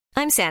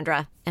I'm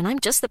Sandra, and I'm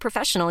just the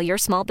professional your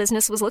small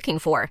business was looking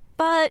for.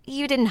 But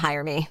you didn't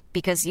hire me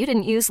because you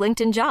didn't use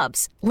LinkedIn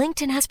Jobs.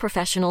 LinkedIn has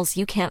professionals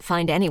you can't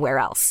find anywhere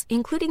else,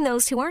 including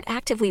those who aren't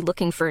actively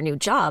looking for a new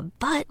job,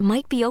 but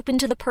might be open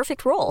to the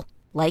perfect role,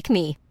 like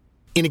me.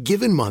 In a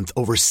given month,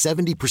 over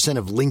 70%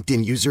 of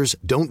LinkedIn users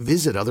don't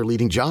visit other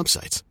leading job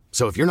sites.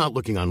 So if you're not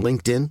looking on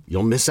LinkedIn,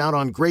 you'll miss out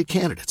on great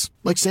candidates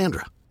like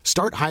Sandra.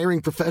 Start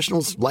hiring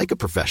professionals like a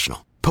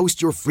professional.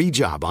 Post your free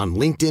job on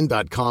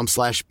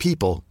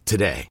linkedin.com/people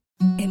today.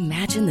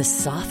 Imagine the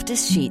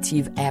softest sheets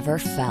you've ever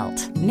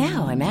felt.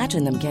 Now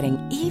imagine them getting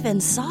even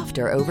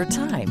softer over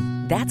time.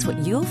 That's what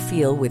you'll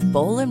feel with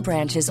Boll &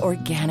 Branch's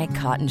organic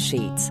cotton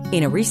sheets.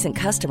 In a recent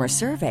customer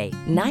survey,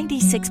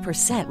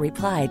 96%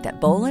 replied that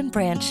Boll &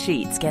 Branch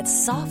sheets get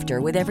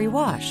softer with every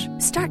wash.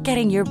 Start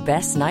getting your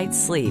best night's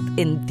sleep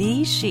in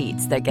these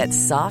sheets that get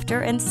softer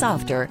and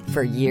softer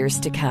for years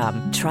to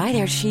come. Try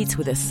their sheets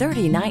with a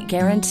 30-night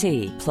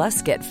guarantee.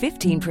 Plus, get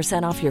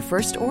 15% off your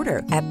first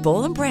order at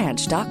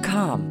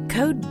bollandbranch.com.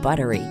 Code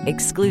BUTTERY.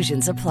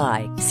 Exclusions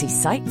apply. See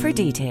site for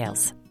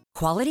details.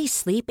 Quality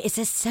sleep is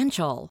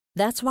essential.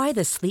 That's why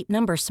the Sleep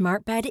Number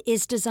Smart Bed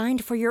is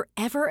designed for your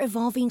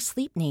ever-evolving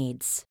sleep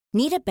needs.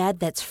 Need a bed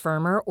that's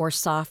firmer or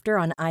softer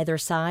on either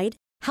side?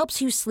 Helps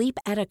you sleep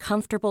at a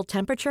comfortable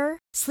temperature?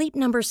 Sleep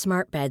Number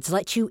Smart Beds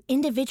let you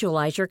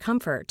individualize your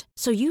comfort,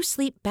 so you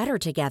sleep better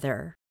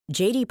together.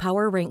 J.D.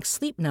 Power ranks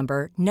Sleep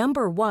Number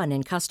number 1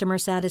 in customer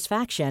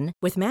satisfaction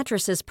with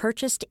mattresses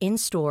purchased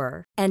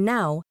in-store. And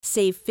now,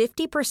 save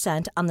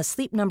 50% on the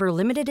Sleep Number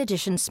Limited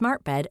Edition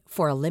Smart Bed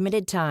for a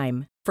limited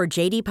time. For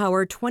J.D.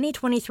 Power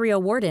 2023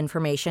 award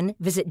information,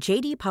 visit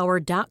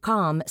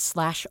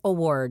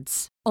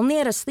jdpower.com/awards. Only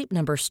at a Sleep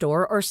Number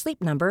store or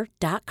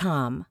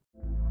sleepnumber.com.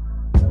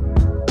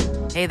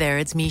 Hey there,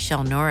 it's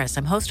Michelle Norris.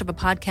 I'm host of a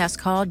podcast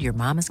called Your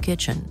Mama's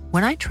Kitchen.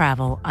 When I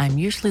travel, I'm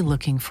usually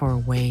looking for a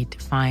way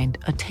to find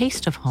a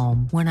taste of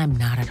home when I'm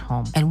not at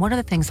home. And one of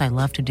the things I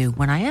love to do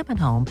when I am at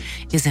home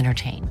is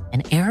entertain.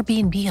 And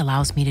Airbnb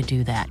allows me to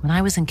do that. When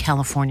I was in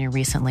California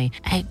recently,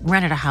 I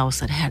rented a house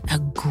that had a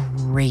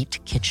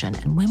great kitchen.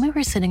 And when we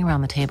were sitting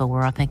around the table, we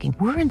were all thinking,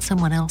 we're in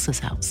someone else's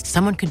house.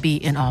 Someone could be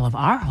in all of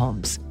our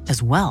homes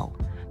as well.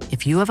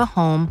 If you have a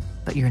home,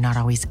 but you're not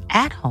always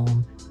at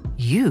home,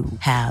 you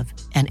have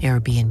an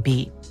Airbnb.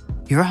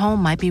 Your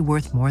home might be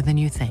worth more than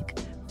you think.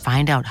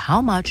 Find out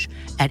how much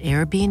at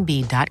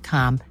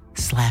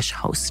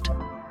airbnb.com/host.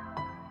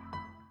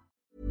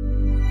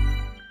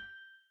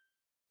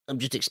 I'm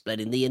just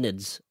explaining the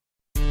innards.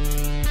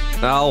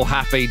 Oh,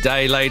 happy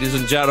day, ladies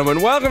and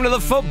gentlemen. Welcome to the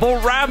Football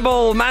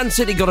Ramble. Man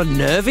City got a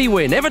nervy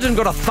win. Everton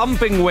got a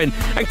thumping win.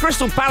 And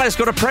Crystal Palace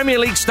got a Premier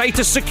League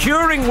status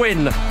securing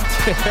win.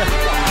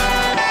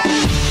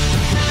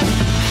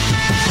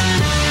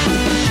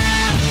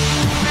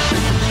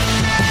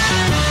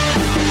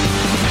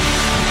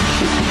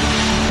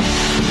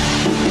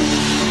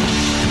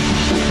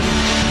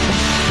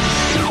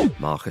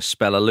 Marcus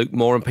Speller, Luke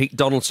Moore and Pete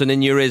Donaldson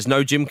in your ears.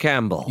 No Jim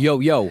Campbell.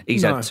 Yo.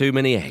 He's had too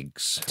many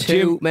eggs.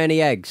 Too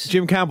many eggs.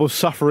 Jim Campbell's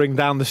suffering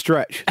down the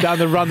stretch, down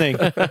the running.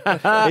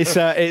 It's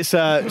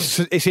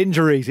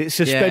injuries, it's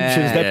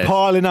suspensions. They're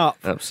piling up.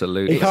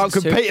 Absolutely. He can't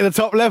compete at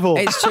the top level.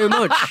 It's too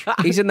much.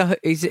 He's in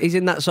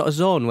that sort of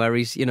zone where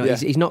he's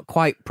not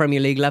quite Premier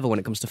League level when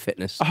it comes to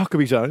fitness. A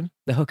Huckabee zone.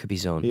 The Huckabee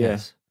zone. Yeah.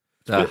 Yes.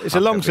 It's a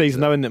long season,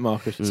 though, isn't it,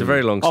 Marcus? It's a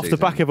very long season. Off the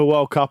back of a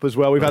World Cup as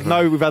well. We've had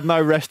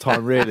no rest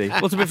time, really.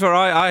 Well, to be fair,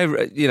 I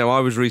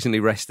was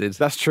recently rested.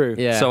 That's true.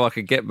 Yeah. So I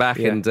could get back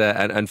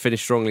and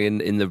finish strongly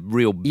in the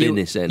real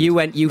business end.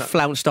 You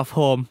flounced off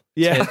home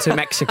to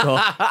Mexico.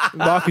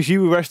 Marcus,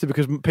 you were rested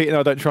because Pete and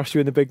I don't trust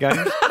you in the big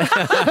games.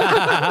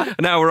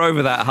 Now we're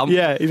over that hump.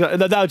 Yeah, he's like,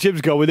 now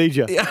Jim's gone, we need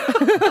you.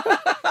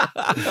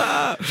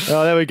 Oh,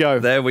 there we go.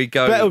 There we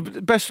go.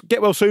 Best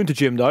get well soon to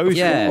Jim, though.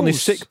 He's on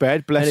his sick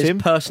bed, bless and him.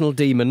 His personal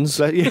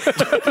demons.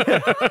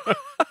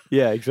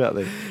 Yeah,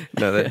 exactly.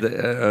 No,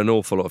 an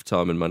awful lot of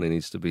time and money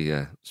needs to be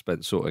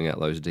spent sorting out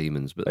those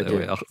demons, but there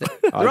we are.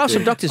 There are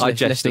some doctors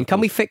listening.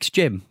 Can we fix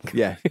Jim?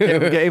 Yeah,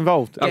 get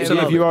involved.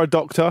 Absolutely. If you are a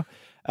doctor,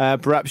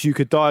 perhaps you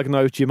could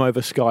diagnose Jim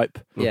over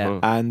Skype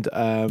and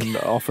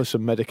offer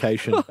some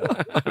medication.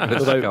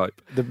 Although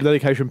the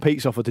medication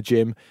Pete's offered to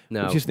Jim,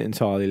 which isn't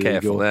entirely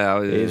legal,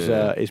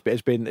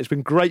 it's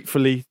been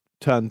gratefully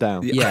turned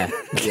down. Yeah.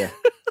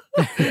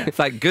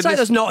 Thank goodness. It's like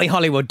those naughty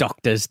Hollywood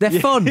doctors. They're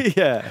fun.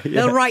 Yeah.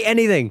 They'll write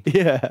anything.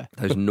 Yeah.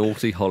 Those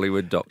naughty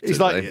Hollywood doctors. It's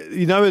like,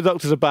 a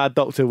doctor's a bad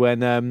doctor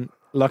when,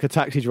 like a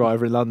taxi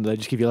driver in London, they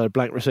just give you a load of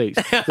blank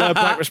receipts.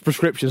 Blank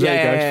prescriptions. There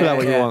you go. Just fill out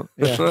what you want.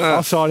 Yeah.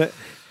 I'll sign it.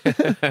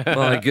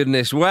 My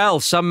goodness.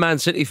 Well, some Man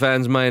City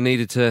fans may have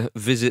needed to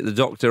visit the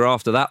doctor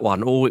after that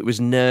one. Oh, it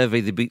was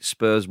nervy. They beat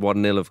Spurs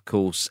 1-0, of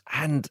course.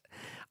 And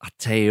I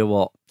tell you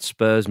what,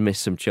 Spurs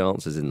missed some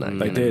chances in that.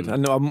 They did.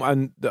 And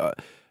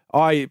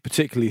I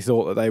particularly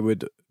thought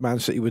that Man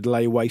City would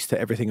lay waste to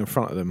everything in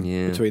front of them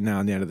between now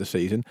and the end of the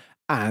season.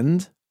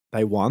 And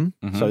they won.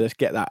 Mm-hmm. So let's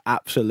get that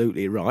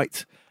absolutely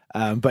right.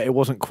 But it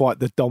wasn't quite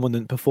the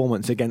dominant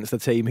performance against the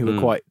team who were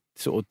quite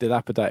sort of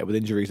dilapidated with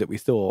injuries that we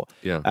thought.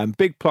 Yeah.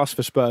 Big plus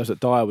for Spurs that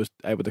Dyer was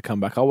able to come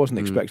back. I wasn't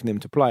expecting him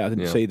to play. I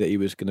didn't see that he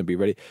was going to be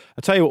ready.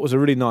 I'll tell you what was a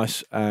really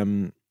nice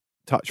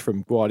touch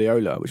from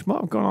Guardiola, which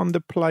might have gone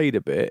underplayed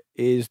a bit,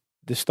 is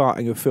the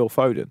starting of Phil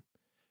Foden.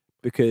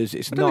 Because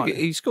it's not.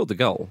 He scored the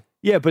goal.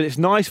 Yeah, but it's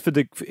nice but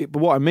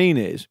what I mean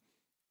is,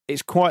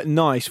 it's quite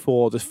nice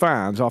for the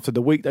fans after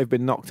the week they've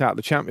been knocked out of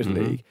the Champions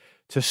League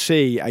to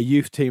see a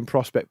youth team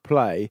prospect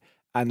play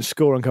and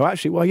score and go,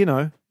 actually, well, you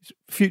know,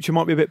 future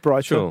might be a bit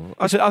brighter. Sure.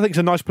 I think it's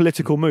a nice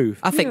political move.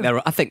 I think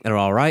they're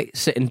all right,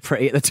 sitting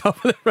pretty at the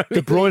top of the road.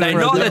 They're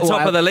not at the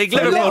top of the league.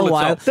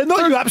 They're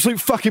not, you absolute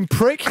fucking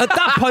prick. At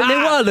that point, they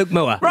were, Luke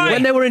Moore. Right.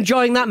 When they were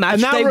enjoying that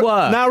match, they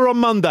were. Now we're on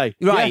Monday.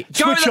 Right.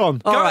 Yeah, switch on.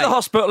 Go to the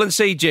hospital and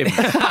see Jim.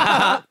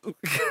 Well,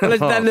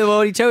 then they were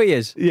only 2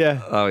 years.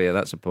 Yeah. Oh yeah,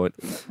 that's a point.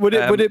 Would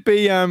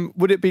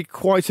it be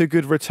quite a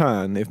good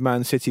return if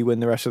Man City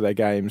win the rest of their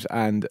games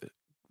and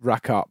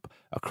rack up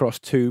across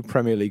 2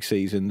 Premier League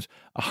seasons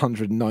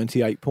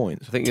 198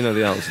 points? I think you know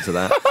the answer to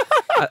that.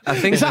 I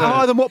think is that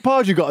higher than what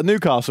Pardew got at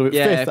Newcastle at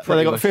fifth?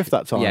 They got 5th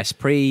that time. Yes,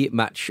 pre-ramble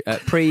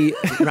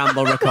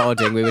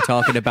recording, we were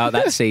talking about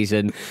that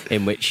season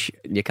in which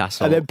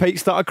Newcastle. And then Pete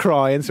started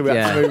crying, so we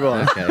had to move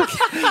on. Okay.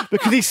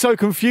 Because he's so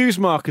confused,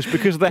 Marcus,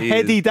 because of the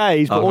heady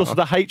days, but also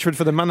the hatred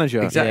for the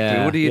manager. Exactly.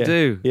 Yeah. What do you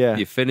do? Yeah.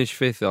 You finish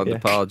 5th under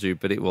Pardew,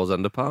 but it was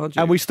under Pardew.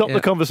 And we stopped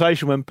the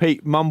conversation when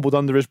Pete mumbled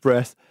under his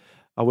breath,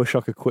 "I wish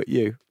I could quit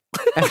you."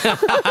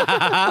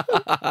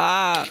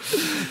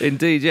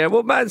 Indeed, yeah.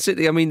 Well, Man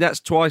City, I mean, that's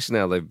twice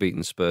now they've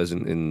beaten Spurs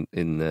in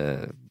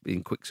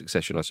quick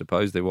succession, I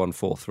suppose. They won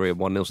 4-3 and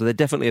 1-0, so they're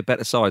definitely a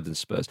better side than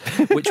Spurs,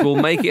 which will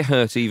make it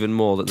hurt even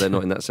more that they're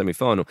not in that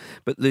semi-final.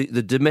 But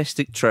the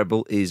domestic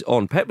treble is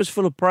on. Pep was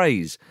full of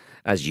praise,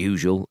 as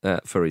usual,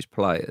 for his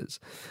players.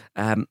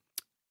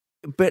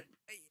 But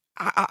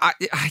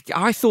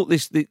I thought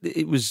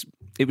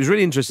it was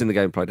really interesting the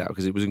game played out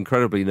because it was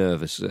incredibly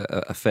nervous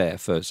affair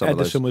for some of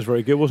those. Ederson was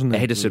very good, wasn't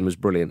he? Ederson was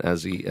brilliant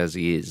as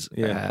he is.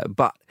 Yeah.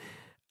 But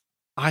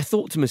I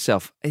thought to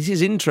myself, this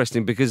is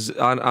interesting because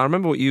I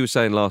remember what you were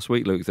saying last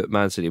week, Luke, that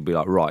Man City would be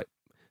like, right,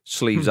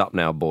 sleeves up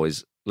now,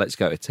 boys. Let's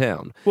go to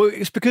town. Well,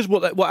 it's because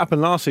what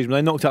happened last season,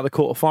 they knocked out the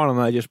quarter-final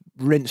and they just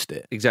rinsed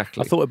it.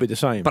 Exactly. I thought it'd be the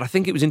same. But I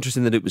think it was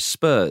interesting that it was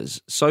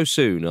Spurs so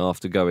soon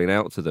after going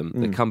out to them.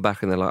 They come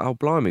back and they're like, oh,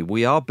 blimey,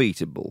 we are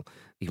beatable,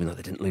 even though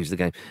they didn't lose the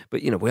game.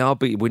 But, you know,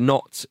 we're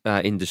not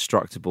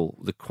indestructible.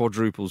 The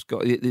quadruples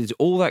there's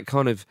all that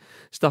kind of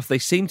stuff. They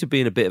seem to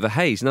be in a bit of a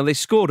haze. Now, they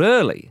scored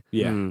early,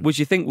 which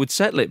you think would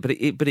settle it, but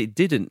it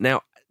didn't.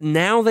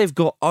 Now they've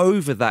got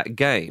over that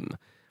game.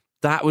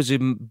 That was a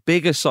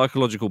bigger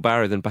psychological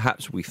barrier than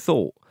perhaps we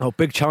thought. Oh,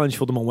 big challenge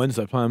for them on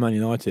Wednesday playing Man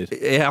United.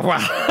 Yeah, well,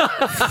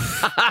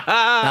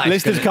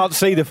 listeners can't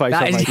see the face.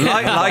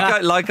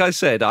 Like I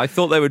said, I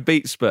thought they would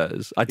beat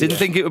Spurs. I didn't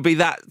think it would be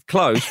that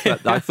close,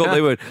 but I thought they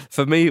would.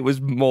 For me, it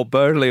was more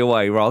Burnley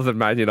away rather than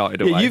Man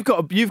United away. You've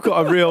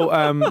got a real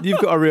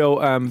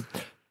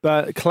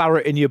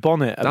claret in your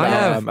bonnet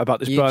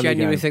about this Burnley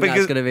genuinely game. think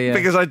that's going to be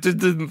because I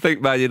didn't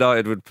think Man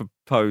United would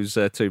propose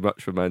too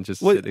much for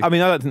Manchester City. I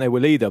mean, I don't think they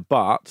will either.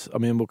 But I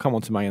mean, we'll come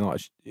on to Man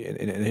United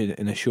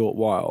in a short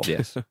while.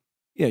 Yes.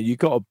 Yeah, you've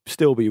got to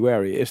still be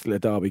wary. It's still a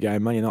derby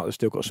game. Man United have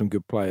still got some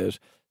good players.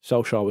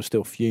 Solskjaer was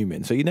still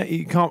fuming, so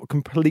you can't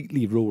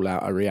completely rule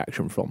out a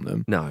reaction from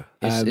them. No,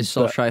 is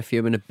Solskjaer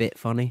fuming a bit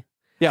funny?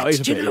 Yeah,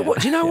 do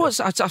you know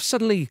what? I've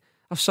suddenly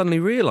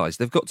realised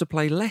they've got to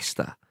play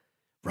Leicester.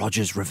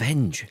 Rodgers'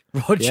 revenge.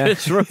 Revenge. I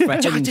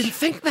didn't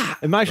think that.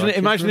 Imagine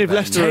if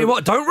Leicester. Tell you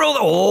what, don't rule that.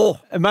 Oh,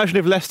 imagine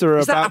if Leicester are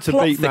about to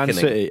beat Man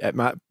thickening?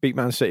 City. Beat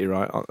Man City,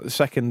 right? It's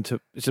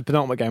the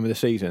penultimate game of the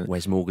season.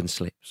 Wes Morgan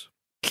slips.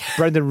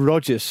 Brendan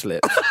Rodgers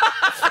slips.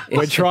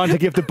 We're trying to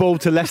give the ball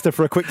to Leicester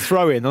for a quick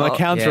throw-in on a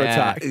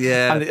counter-attack.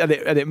 Yeah.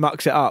 And it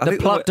mucks it up. The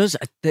plot does...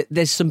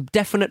 There's some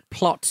definite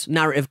plot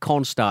narrative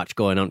cornstarch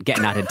going on,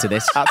 getting added to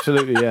this.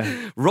 Absolutely,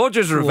 yeah.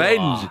 Rodgers'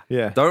 revenge.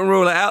 Yeah. Don't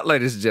rule it out,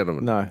 ladies and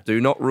gentlemen. No. Do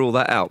not rule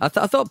that out. I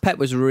thought Pep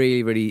was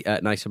really, really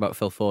nice about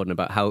Phil Foden,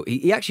 about how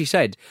he actually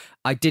said,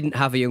 I didn't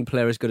have a young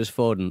player as good as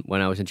Foden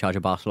when I was in charge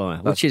of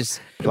Barcelona, which is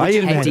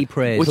heady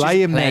praise.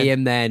 Play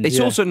him then.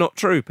 It's also not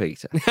true,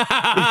 Peter.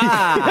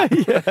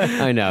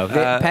 I know.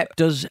 Pep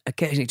does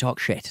occasionally talk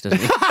shit,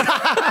 doesn't he?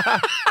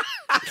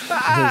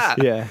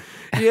 Yeah.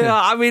 Yeah,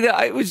 I mean,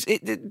 it was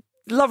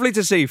lovely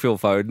to see Phil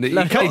Foden.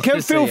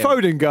 Can Phil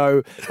Foden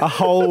go a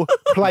whole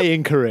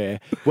playing career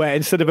where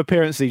instead of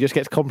appearances he just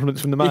gets compliments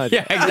from the manager?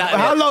 Yeah,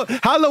 exactly.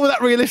 How long will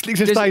that realistically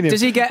sustain him?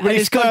 Does he get when in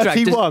he's his contract?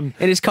 31?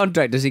 In his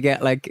contract, does he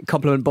get like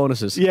compliment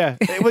bonuses? Yeah,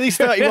 when he's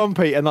 31,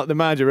 Pete, and like the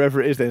manager,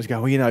 whoever it is, then he's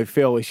going, well, you know,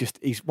 Phil,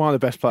 he's one of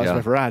the best players I've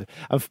ever had.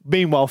 And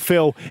meanwhile,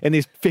 Phil, in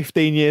his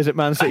 15 years at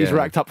Man City, he's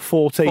racked up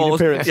 14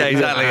 appearances. Yeah,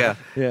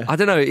 exactly. Yeah. I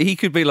don't know. He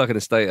could be like an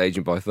estate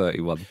agent by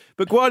 31.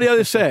 But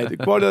Guardiola said,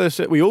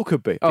 we all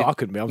could be. Oh, I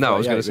couldn't be.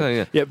 I was going to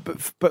say, yeah.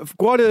 But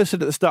Guardiola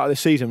said at the start of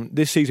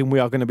this season we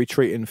are going to be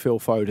treating Phil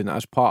Foden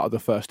as part of the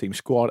first team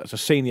squad, as a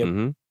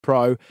senior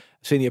pro,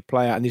 senior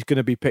player, and he's going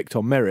to be picked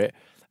on merit.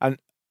 And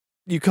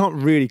you can't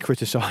really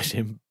criticise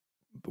him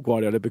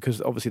Guardiola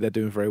because obviously they're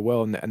doing very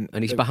well. And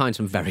he's behind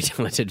some very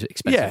talented,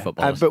 expensive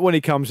footballers. But when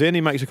he comes in,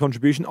 he makes a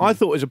contribution. I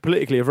thought it was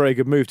politically a very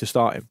good move to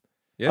start him.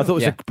 I thought it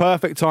was a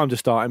perfect time to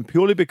start him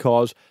purely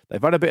because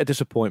they've had a bit of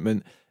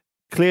disappointment.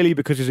 Clearly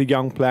because he's a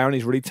young player and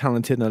he's really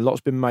talented and a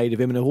lot's been made of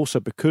him. And also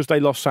because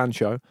they lost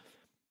Sancho,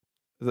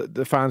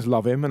 the fans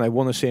love him and they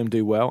want to see him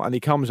do well. And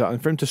he comes out,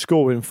 and for him to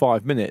score in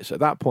 5 minutes,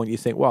 at that point you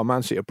think, well,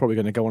 Man City are probably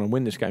going to go on and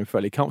win this game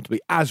fairly comfortably,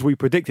 as we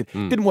predicted.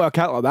 Didn't work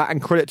out like that,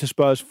 and credit to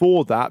Spurs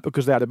for that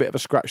because they had a bit of a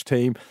scratch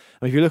team.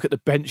 And if you look at the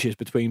benches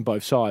between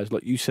both sides,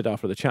 like you said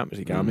after the Champions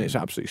League game, I mean, it's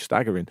absolutely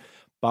staggering.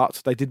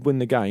 But they did win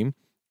the game.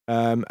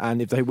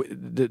 And if they,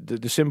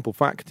 the simple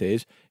fact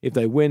is, if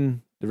they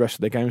win the rest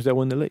of their games, they'll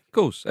win the league. Of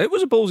course. It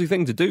was a ballsy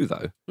thing to do,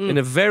 though. In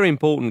a very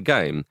important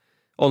game,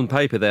 on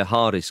paper, their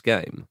hardest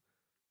game,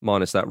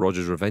 minus that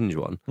Rodgers revenge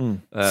one,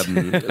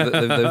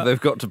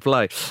 they've got to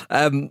play.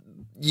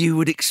 You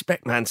would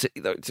expect Man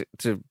City, though,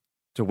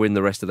 to win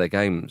the rest of their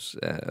games.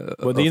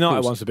 Well, the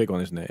United one's the big one,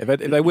 isn't it?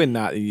 If they win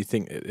that, you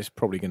think it's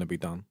probably going to be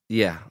done.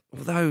 Yeah.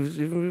 Although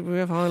we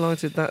have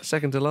highlighted that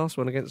second to last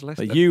one against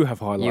Leicester. But you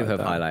have highlighted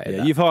that.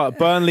 Yeah, you've highlighted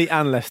Burnley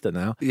and Leicester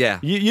now. Yeah.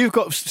 You've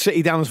got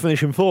City down as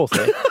finishing fourth.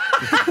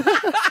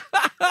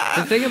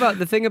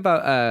 The thing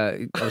about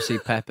obviously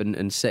Pep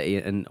and City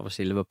and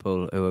obviously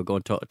Liverpool, who are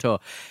going toe to toe,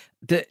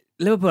 that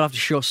Liverpool have to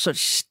show such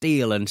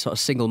steel and sort of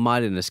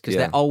single-mindedness because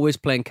they're always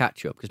playing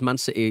catch-up. Because Man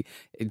City,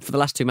 for the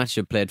last 2 matches,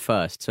 have played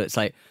first, so it's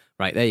like,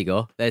 right, there you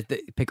go.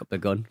 Pick up the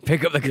gun.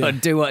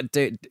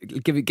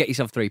 Get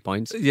yourself 3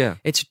 points. Yeah,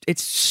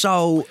 it's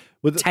so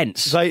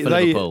tense for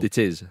Liverpool. It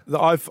is.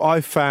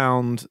 I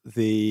found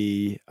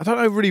I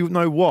don't really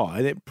know why,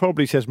 and it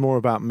probably says more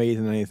about me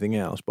than anything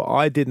else. But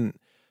I didn't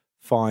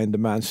find the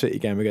Man City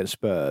game against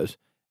Spurs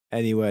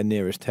anywhere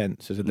near as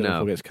tense as a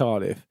Liverpool against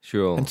Cardiff.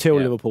 Sure. Until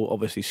Liverpool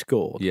obviously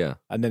scored. Yeah.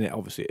 And then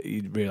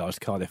you realised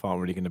Cardiff aren't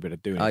really going to be able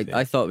to do anything.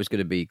 I thought it was going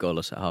to be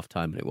goalless at half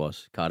time, and it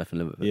was. Cardiff and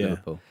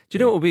Liverpool. Do you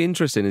know what would be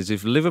interesting is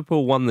if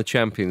Liverpool won the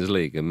Champions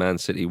League and Man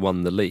City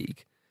won the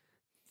league,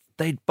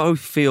 they'd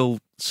both feel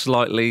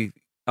slightly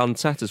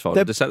unsatisfied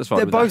or dissatisfied.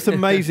 They're with both that.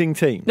 amazing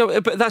teams.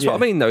 No, but that's what I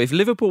mean, though. If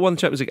Liverpool won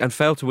the Champions League and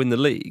failed to win the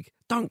league,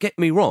 don't get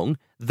me wrong,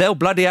 they'll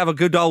bloody have a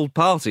good old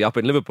party up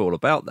in Liverpool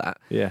about that.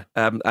 Yeah.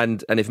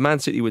 And if Man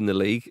City win the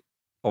league,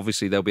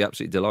 obviously they'll be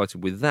absolutely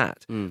delighted with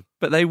that.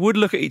 But they would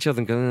look at each other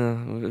and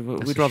go,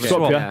 we'd rather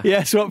swap.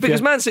 Yeah, swap.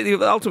 Because Man City,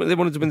 ultimately, they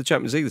wanted to win the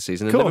Champions League this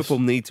season, and Liverpool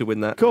need to win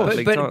that.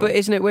 But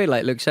isn't it weird,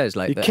 like Luke says,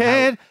 like you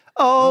can't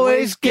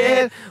always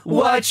get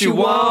what you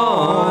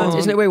want.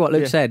 Isn't it weird what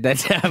Luke said?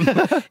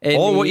 That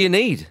or what you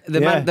need.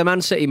 The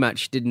Man City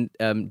match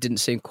didn't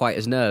seem quite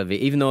as nervy,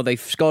 even though they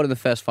scored in the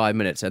first 5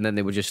 minutes, and then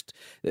they were just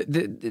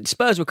the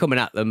Spurs were coming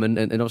at them, and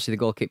obviously the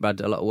goalkeeper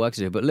had a lot of work to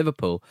do. But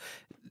Liverpool,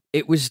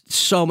 it was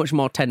so much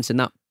more tense in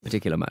that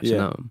particular match.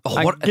 Yeah.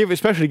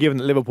 Especially given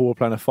that Liverpool were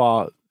playing a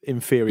far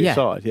inferior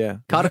side. Yeah,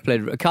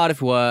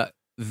 Cardiff were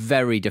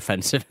very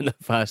defensive in the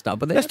first half.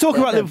 But let's talk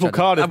about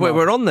Liverpool-Cardiff.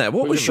 We're on there.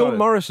 What was Sean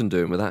Morrison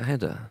doing with that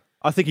header?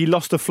 I think he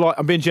lost a flight.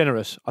 I'm being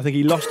generous. I think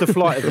he lost a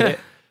flight of it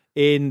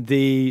in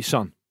the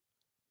sun.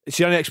 It's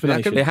the only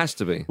explanation. It has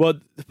to be. Well,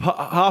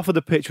 half of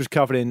the pitch was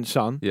covered in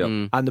sun,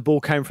 and the ball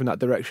came from that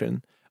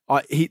direction.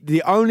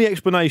 The only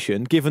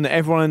explanation, given that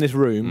everyone in this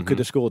room could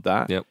have scored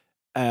that. Yep.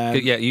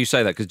 You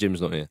say that because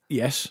Jim's not here.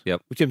 Yes.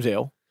 Yep. Jim's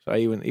ill. So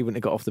he wouldn't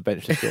have got off the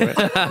bench to score it.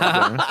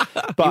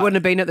 But you wouldn't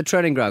have been at the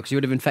training ground because you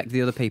would have infected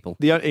the other people.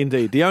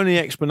 Indeed. The only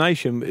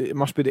explanation it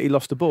must be that he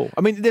lost the ball.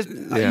 I mean,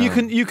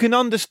 you can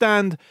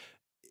understand.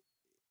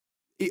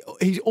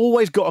 He's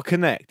always got to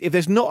connect. If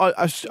there's not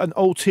an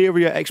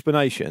ulterior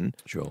explanation,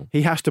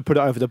 he has to put it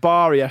over the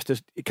bar. He has to.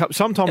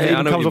 Sometimes it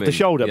even comes off the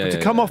shoulder, but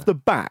to come off the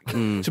back,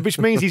 so which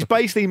means he's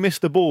basically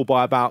missed the ball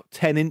by about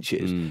 10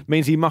 inches.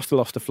 Means he must have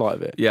lost the flight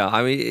of it. Yeah,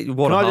 I mean,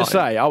 can I just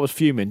say I was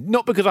fuming,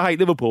 not because I hate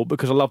Liverpool,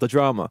 because I love the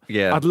drama.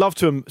 Yeah, I'd love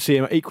to see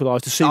him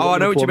equalise to see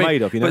what Liverpool are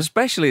made of. You know, but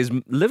especially as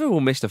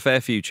Liverpool missed a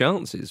fair few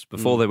chances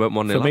before they went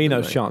 1-0.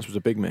 Firmino's chance was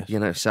a big miss. You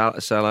know,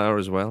 Salah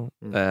as well.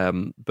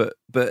 But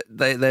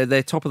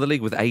they're top of the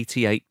league with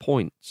 88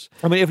 points.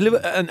 I mean, if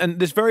and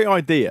this very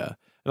idea,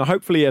 and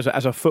hopefully as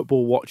a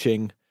football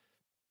watching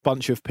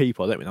bunch of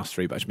people, I don't mean us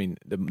three, but I just mean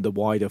the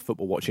wider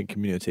football watching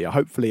community.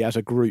 Hopefully, as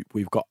a group,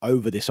 we've got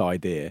over this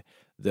idea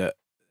that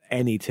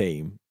any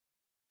team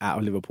out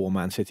of Liverpool,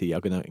 Man City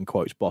are going to, in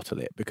quotes, bottle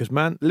it, because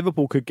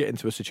Liverpool could get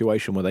into a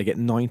situation where they get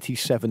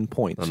 97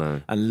 points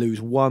and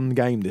lose one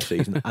game this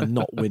season and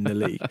not win the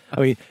league.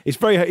 I mean, it's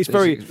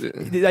very.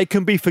 They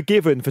can be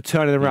forgiven for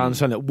turning around and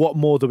saying, "What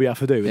more do we have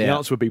to do?" And the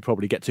answer would be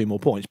probably get 2 more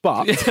points.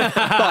 But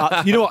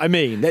you know what I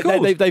mean.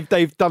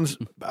 They've done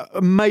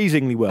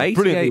amazingly well,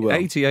 brilliantly well.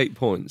 88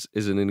 points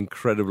is an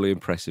incredibly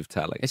impressive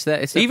tally. It's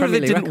even if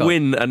they didn't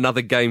win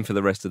another game for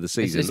the rest of the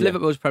season. It's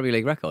Liverpool's Premier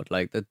League record.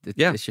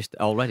 It's just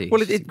already.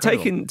 Well,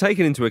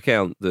 taking into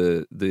account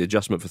the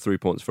adjustment for 3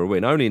 points for a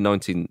win, only in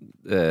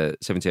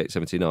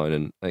 1978-79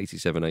 and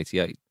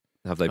 87-88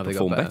 have they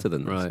performed better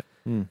than this.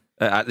 Right.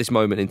 At this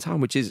moment in time,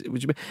 which is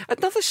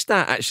another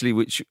stat actually,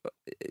 which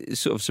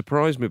sort of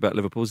surprised me about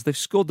Liverpool, is they've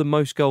scored the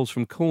most goals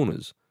from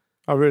corners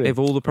Oh, really? Of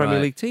all the Premier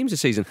League teams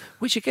this season,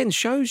 which again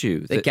shows you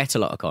they get a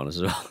lot of corners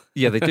as well.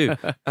 Yeah, they do.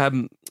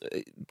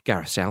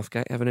 Gareth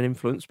Southgate having an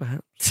influence,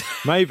 perhaps.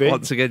 Maybe.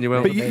 Once again,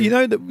 you're But you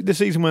know that the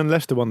season when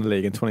Leicester won the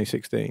league in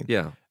 2016.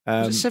 Yeah.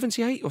 Was it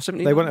 78 or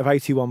 79? They went of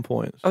 81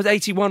 points. Oh,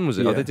 81 was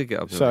it? Yeah. Oh, they did get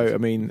up. So I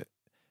mean,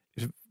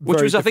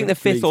 which was I think the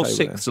 5th or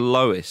 6th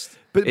lowest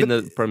in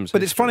the Premier League.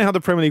 But it's funny how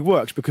the Premier League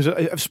works because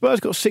Spurs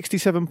got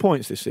 67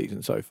 points this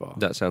season so far.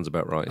 That sounds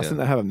about right. I think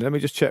they have them. Let me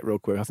just check real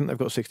quick. I think they've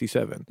got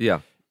 67. Yeah.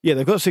 Yeah,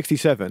 they've got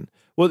 67.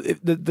 Well,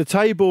 the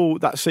table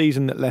that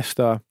season that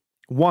Leicester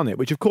won it,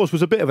 which of course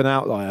was a bit of an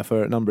outlier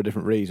for a number of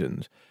different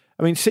reasons.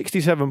 I mean,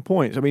 67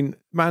 points. I mean,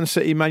 Man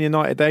City, Man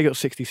United, they got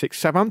 66.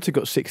 Southampton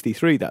got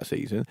 63 that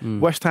season.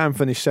 West Ham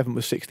finished 7th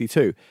with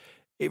 62.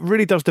 It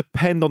really does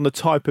depend on the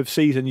type of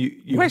season you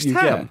West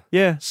Ham? get.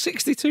 Yeah.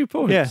 62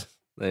 points? Yeah.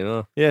 There you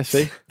are. Yeah,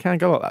 see? Can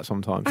go like that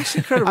sometimes. That's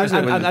incredible,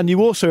 isn't it? And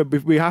you also,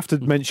 we have to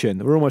mention,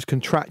 we're almost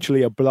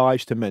contractually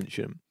obliged to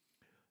mention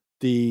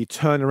the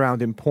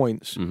turnaround in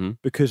points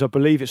because I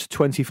believe it's a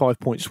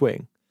 25-point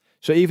swing.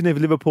 So even if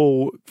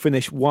Liverpool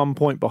finish 1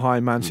 point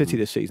behind Man City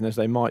this season, as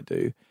they might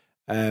do,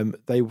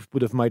 they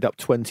would have made up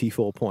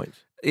 24 points.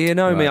 You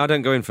know me, I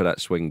don't go in for that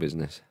swing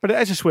business. But it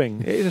is a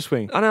swing. It is a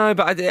swing. I know,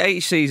 but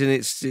each season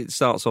it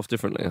starts off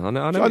differently. I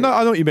know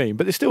what you mean,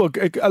 but it's still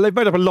they've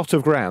made up a lot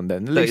of ground.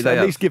 Then at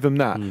least give them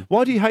that.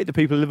 Why do you hate the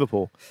people of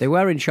Liverpool? They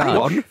were in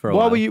charge for a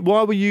while.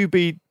 Why will you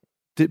be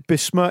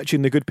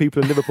besmirching the good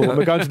people of Liverpool and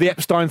we're going to the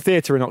Epstein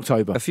Theatre in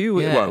October?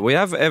 Well, we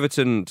have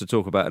Everton to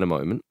talk about in a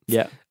moment.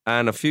 Yeah.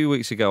 And a few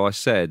weeks ago I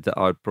said that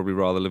I'd probably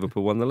rather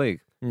Liverpool won the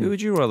league. Who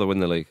would you rather win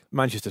the league?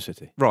 Manchester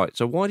City. Right,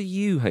 so why do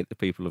you hate the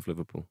people of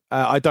Liverpool?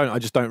 I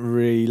just don't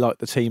really like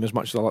the team as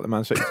much as I like the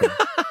Man City team.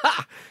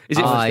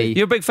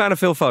 You're a big fan of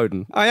Phil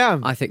Foden? I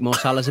am. I think Mo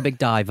Salah's a big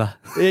diver.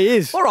 He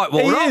is. All right,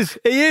 Warnock.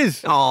 He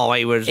is. Oh,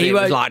 he was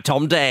like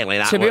Tom Daley,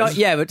 that was.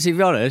 Yeah, but to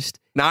be honest,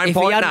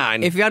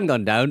 9.9. If he hadn't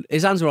gone down,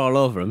 his hands were all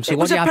over him. So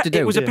what do you have to do?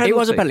 It was a penalty. It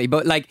was a penalty,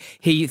 but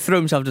he threw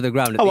himself to the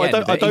ground at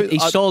the end.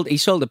 He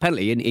sold the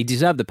penalty, and he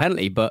deserved the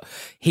penalty, but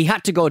he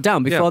had to go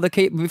down before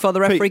the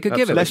referee could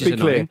give it.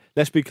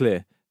 Let's be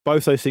clear.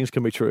 Both those things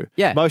can be true.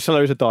 Yeah. Mo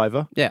Salah is a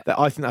diver. Yeah.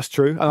 I think that's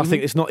true. And I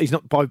think he's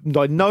not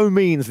by no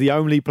means the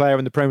only player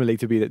in the Premier League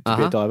to be a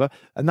diver.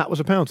 And that was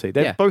a penalty.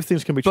 Both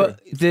things can be true. But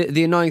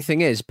the annoying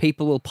thing is,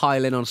 people will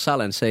pile in on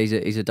Salah and say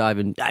he's a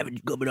diving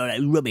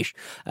rubbish.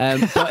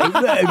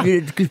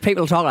 Because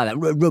people talk like that,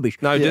 rubbish.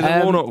 No, do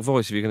the Warnock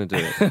voice if you're going to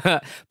do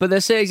it. But they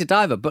say he's a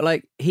diver.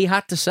 But he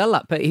had to sell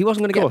that. He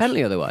wasn't going to get a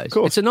penalty otherwise.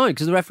 It's annoying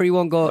because the referee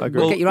won't go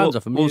get your hands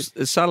off him.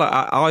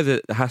 Salah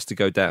either has to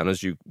go down,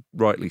 as you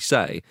rightly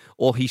say,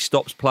 or he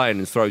stops playing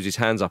and throws his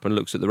hands up and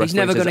looks at the referee. He's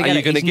never going to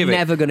get it. He's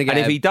never going to get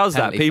it. And if he does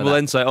that, people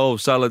then say, "Oh,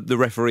 Salah, the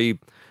referee."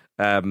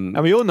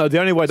 And we all know the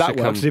only way that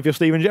works is if you're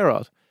Steven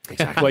Gerrard.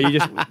 Exactly.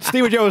 Where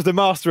Steven Gerrard's the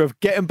master of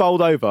getting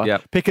bowled over,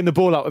 picking the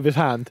ball up with his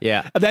hand,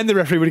 and then the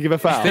referee would give a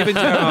foul. Steven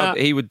Gerrard,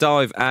 he would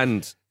dive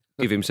and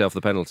give himself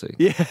the penalty,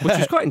 which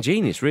was quite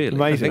ingenious, really.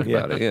 Amazing. Think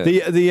about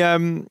it.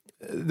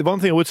 The one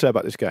thing I would say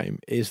about this game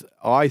is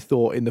I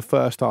thought in the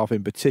first half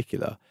in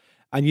particular.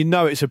 And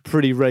it's a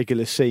pretty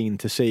regular scene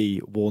to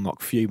see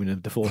Warnock fuming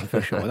at the fourth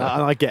official, and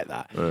I get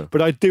that. Yeah.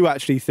 But I do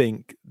actually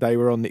think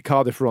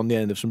Cardiff were on the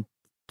end of some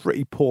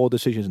pretty poor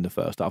decisions in the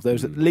first half. There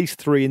was at least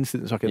 3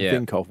 incidents I can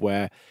think of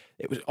where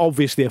it was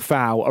obviously a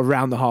foul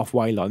around the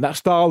halfway line. That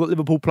style that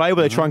Liverpool play,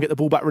 where they try and get the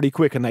ball back really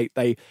quick and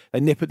they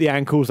nip at the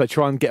ankles, they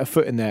try and get a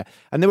foot in there.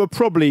 And there were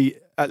probably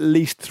at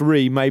least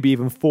 3, maybe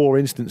even 4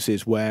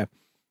 instances where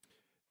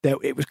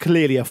it was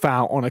clearly a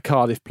foul on a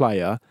Cardiff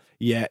player.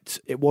 Yet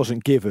it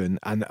wasn't given,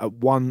 and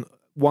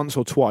once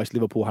or twice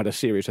Liverpool had a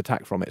serious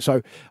attack from it.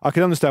 So I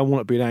can understand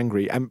Warnock being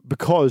angry, and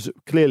because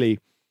clearly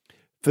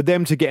for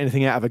them to get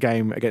anything out of a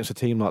game against a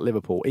team like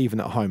Liverpool,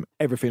 even at home,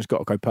 everything's got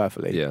to go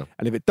perfectly. Yeah.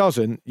 And if it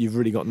doesn't, you've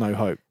really got no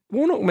hope.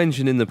 Warnock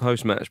mentioned in the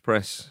post-match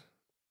press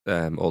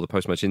or the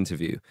post-match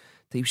interview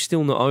that he was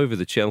still not over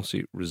the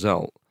Chelsea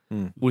result.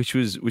 Which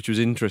was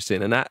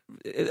interesting, and that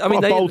a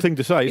bold thing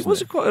to say. It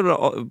was quite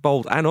a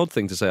bold and odd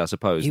thing to say, I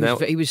suppose.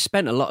 He was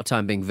spent a lot of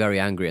time being very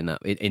angry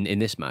in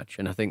this match,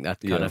 and I think that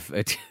kind of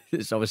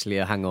it's obviously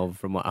a hangover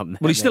from what happened.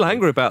 Well, he's still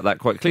angry about that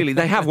quite clearly.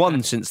 They have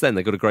won since then.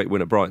 They got a great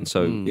win at Brighton,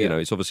 so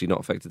it's obviously not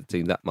affected the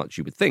team that much,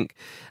 you would think.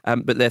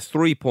 But they're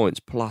 3 points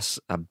plus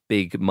a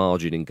big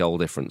margin in goal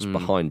difference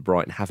behind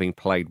Brighton, having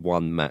played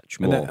one match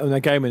more.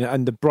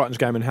 And the Brighton's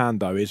game in hand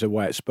though is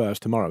away at Spurs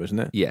tomorrow, isn't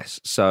it? Yes.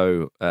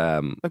 So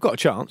they've got a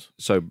chance.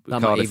 So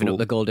that might even up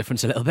the goal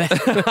difference a little bit.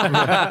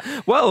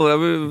 Well,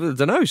 I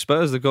don't know.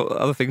 Spurs, they've got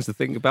other things to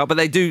think about, but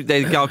they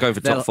are going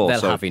for top 4.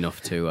 They'll have enough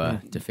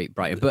to defeat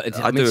Brighton. But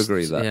I do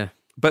agree with that. Yeah.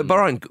 But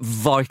Brighton,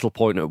 vital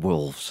point at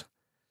Wolves.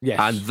 Yes.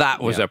 And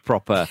that was a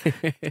proper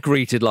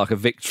greeted like a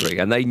victory,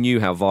 and they knew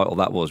how vital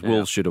that was.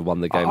 Wolves should have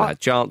won the game. They had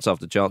chance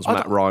after chance.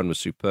 Matt Ryan was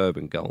superb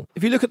in goal.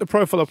 If you look at the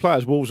profile of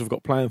players Wolves have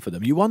got playing for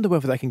them, you wonder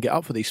whether they can get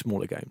up for these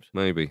smaller games.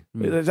 Maybe.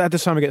 They had the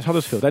same against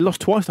Huddersfield. They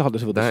lost twice to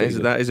Huddersfield this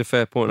season. That is a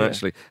fair point,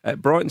 actually.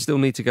 Brighton still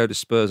need to go to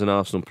Spurs and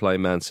Arsenal play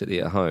Man City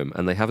at home,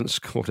 and they haven't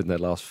scored in their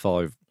last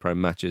 5 Prem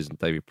matches, and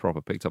David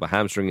Propper picked up a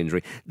hamstring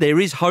injury. There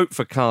is hope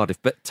for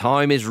Cardiff, but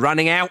time is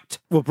running out.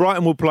 Well,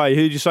 Brighton will play,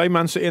 who did you say,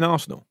 Man City and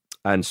Arsenal?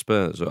 And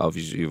Spurs,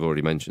 obviously, you've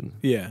already mentioned.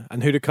 Yeah,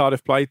 and who did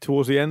Cardiff play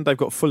towards the end? They've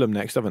got Fulham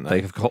next, haven't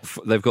they?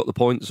 They've got the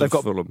points. They've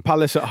got Fulham.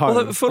 Palace at home.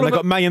 Well, and they've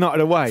got Man United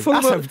away.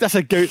 That's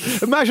a good.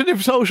 Imagine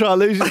if Solskjaer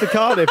loses to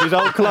Cardiff, his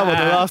old club, on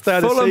the last day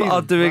of the season. Fulham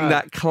are doing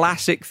that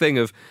classic thing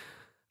of,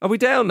 are we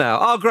down now?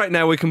 Oh, great!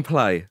 Now we can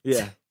play.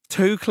 Yeah,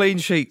 2 clean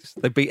sheets.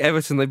 They beat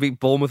Everton. They beat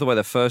Bournemouth away.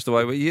 Their first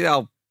away. But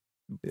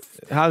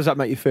how does that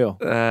make you feel?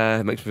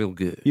 It makes me feel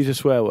good. Use a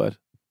swear word.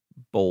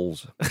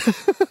 Balls.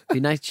 Be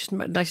nice to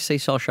see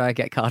Solskjaer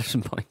get Cardiff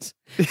some points.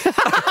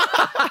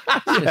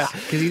 Yeah,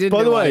 because he didn't.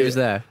 By the way, he was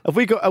there. Are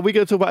we going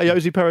to talk about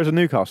Jose Perez and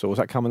Newcastle? Or is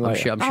that coming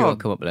later? I'm sure it'll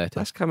come up later.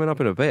 That's coming up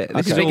in a bit.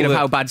 Speaking of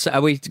how bad,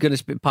 are we going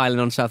to be piling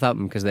on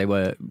Southampton because they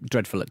were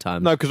dreadful at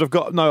times? No, because I've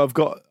got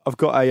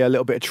a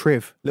little bit of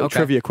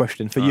trivia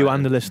question for you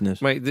and the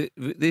listeners. Mate,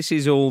 this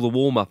is all the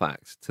warm up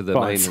act to the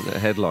main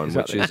headline,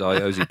 exactly. Which is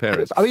Jose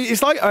Perez. I mean,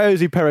 it's like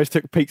Jose Perez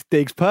took Pete's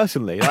digs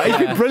personally. He's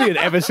been brilliant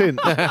ever since.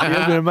 He's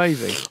been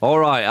amazing. All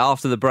right,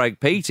 after the break,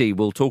 Petey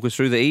will talk us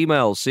through the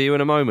emails. See you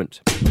in a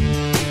moment.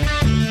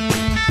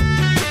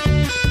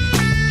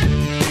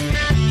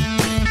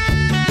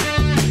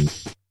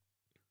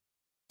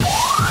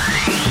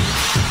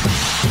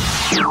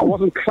 I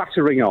wasn't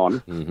clattering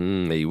on.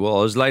 He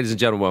was. Ladies and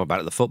gentlemen, we're back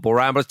at the Football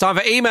Ramble. It's time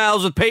for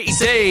emails with Petey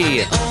C.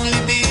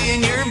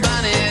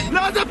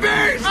 Not the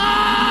beat!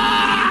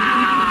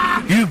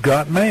 Ah! You've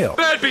got mail.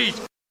 Bad beat.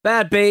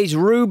 Bad Bees,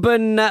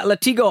 Ruben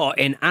Latigo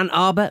in Ann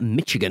Arbor,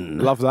 Michigan.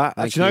 Love that.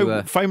 Do you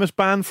know famous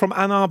band from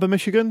Ann Arbor,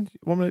 Michigan?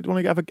 Want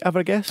to have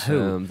a guess?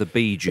 The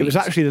Bee Gees. It was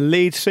actually the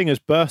lead singer's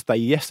birthday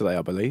yesterday,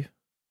 I believe.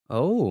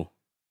 Oh,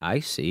 I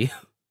see.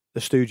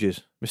 The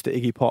Stooges, Mr.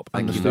 Iggy Pop.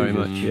 Thank you very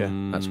much. Yeah,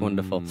 that's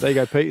wonderful. There you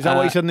go, Pete. Is that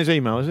what he said in his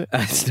email? Is it?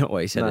 That's not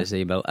what he said in his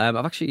email. I've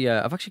actually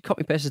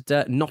copy pasted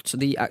not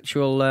the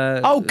actual.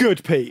 Oh,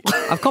 good, Pete.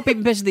 I've copy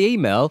and pasted the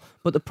email,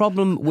 but the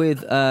problem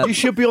with you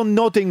should be on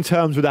nodding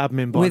terms with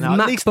admin by now.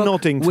 At least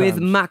nodding terms. With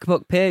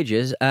MacBook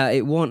Pages,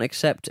 it won't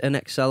accept an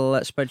Excel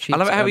spreadsheet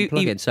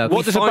plugin. So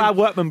what does a bad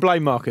workman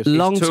blame, Marcus?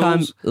 Long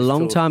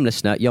time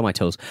listener. You're my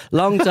tools.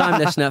 Long time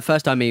listener,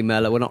 first time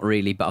emailer. Well, not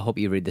really, but I hope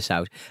you read this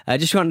out.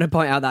 Just wanted to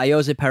point out that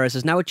Jose Perez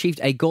has now achieved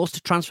a goals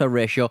to transfer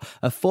ratio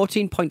of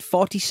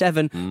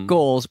 14.47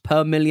 goals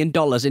per $1 million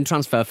in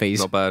transfer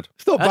fees. Not bad.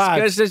 It's not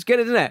bad. It's good,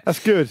 isn't it? That's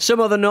good.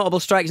 Some other notable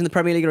strikers in the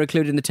Premier League are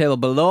included in the table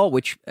below,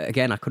 which,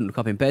 again, I couldn't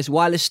copy and paste.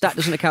 While this stat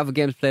doesn't account for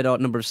games played or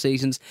number of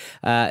seasons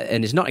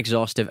and is not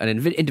exhaustive, and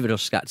individual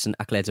stats and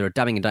accolades are a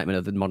damning indictment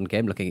of the modern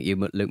game, looking at you,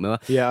 Luke Moore.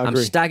 Yeah, I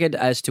agree. I'm staggered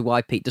as to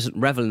why Pete doesn't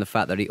revel in the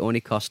fact that he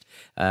only cost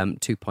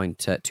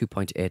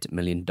 $2.8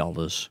 million.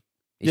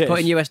 He's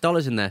putting US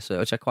dollars in there,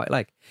 which I quite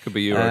like. Could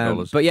be Euro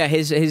dollars. But yeah,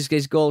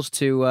 his goals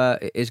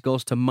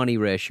to money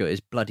ratio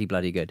is bloody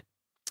good.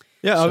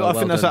 Yeah, so I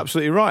think that's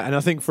absolutely right, and I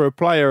think for a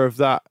player of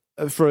that,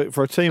 for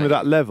a team of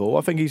that level,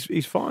 I think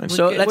he's fine.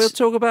 So we'll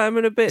talk about him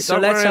in a bit. So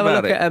let's have a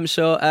look at him.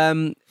 So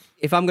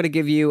if I'm going to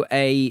give you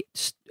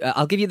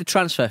I'll give you the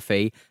transfer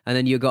fee, and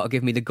then you've got to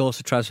give me the goals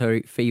to transfer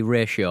fee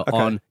ratio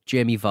on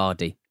Jamie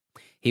Vardy.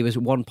 He was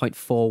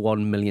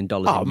 $1.41 million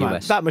in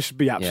US. That must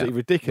be absolutely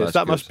ridiculous.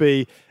 That must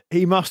be.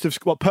 He must have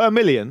per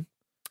million.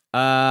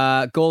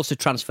 Goals to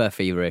transfer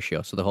fee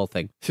ratio, so the whole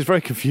thing. This is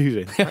very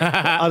confusing.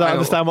 I don't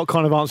understand what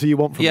kind of answer you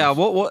want from us.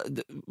 What?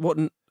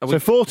 So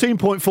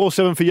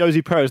 14.47 for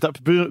Jose Perez. That's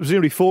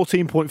presumably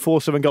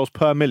 14.47 goals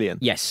per million.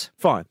 Yes.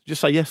 Fine.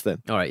 Just say yes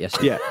then. All right. Yes.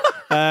 Yeah.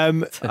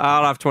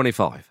 I'll have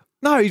 25.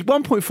 No, he's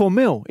 1.4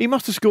 mil. He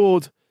must have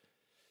scored.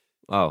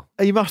 Oh.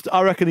 He must.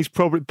 I reckon he's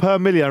probably per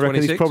million. I reckon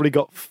 26? he's probably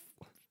got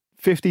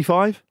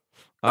 55.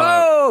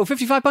 Oh,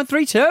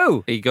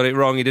 55.32. He got it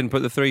wrong. He didn't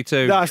put the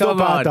 3-2. No, it's not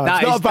bad.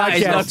 It's not a bad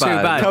guess. Not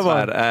too bad. Come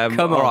on.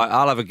 Come on. All right,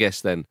 I'll have a guess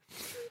then.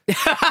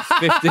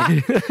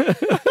 50.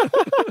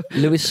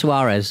 Luis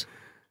Suarez.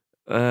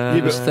 He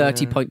was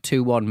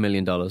 $30.21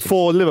 million.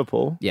 For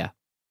Liverpool? Yeah.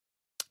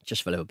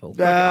 Just for Liverpool.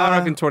 I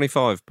reckon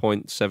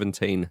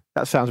 25.17.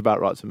 That sounds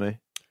about right to me.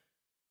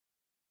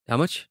 How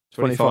much?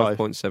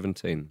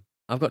 25.17.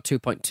 I've got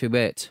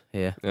 2.28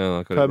 here. Oh,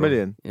 I got per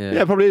million.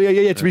 Yeah, probably.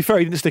 Yeah. To be fair,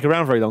 he didn't stick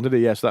around very long, did he?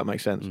 Yes, that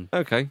makes sense.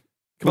 Okay.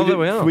 There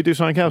we are. Can we do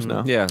something else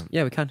now? Yeah,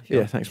 we can.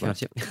 Yeah, thanks, man.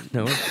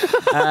 No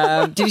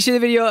worries. Did you see the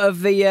video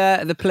of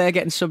the player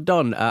getting subbed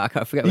on? I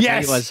can't forget what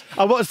it was.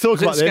 I want to talk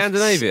about this.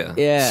 Scandinavia?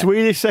 Yeah.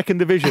 Swedish second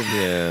division.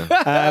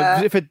 Yeah.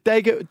 Was it for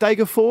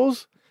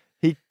Degerfors?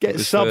 He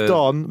gets subbed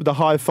on with a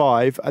high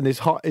five, and his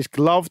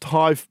gloved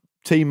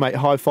teammate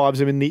high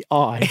fives him in the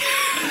eye.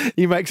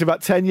 He makes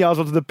about 10 yards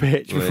onto the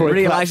pitch before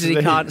he realises he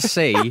can't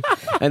see,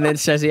 and then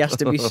says he has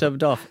to be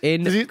subbed off.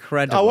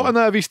 Incredible. I want to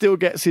know if he still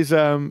gets his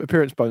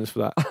appearance bonus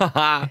for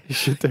that. He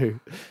should do.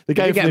 The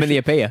game get him in the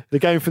appear. The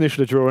game finished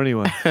with a draw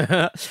anyway.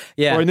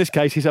 Yeah. Or in this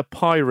case, he's a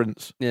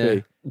Pirates.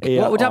 Yeah.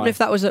 What would happen if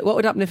that was? What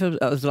would happen if it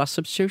was the last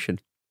substitution?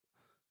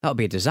 That would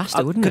be a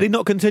disaster, wouldn't it? Could he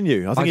not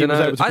continue? I think he was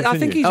able to continue. I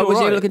think he's was he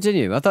right. able to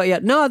continue? I thought he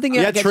had. No, I think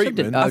he had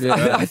treatment.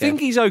 I think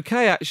he's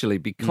okay, actually,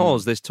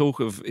 because there's talk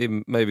of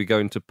him maybe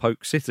going to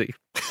Polk City.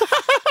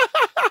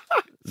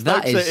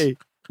 That is... City.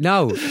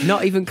 No,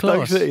 not even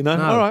close. Stoke City, no.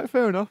 All right,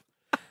 fair enough.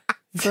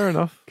 Fair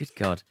enough. Good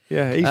God.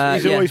 Yeah,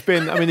 he's always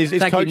been... I mean,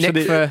 his coach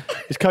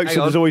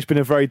has always been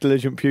a very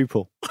diligent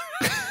pupil.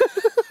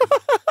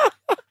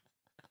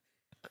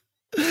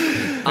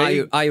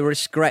 I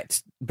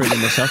regret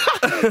bringing this up.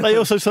 They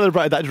also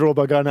celebrated that draw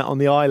by going out on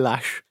the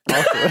eyelash.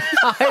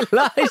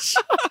 Eyelash?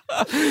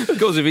 Of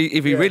course,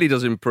 if he really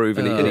does improve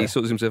and he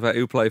sorts himself out,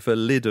 he'll play for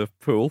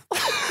Liverpool.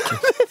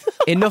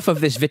 Enough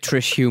of this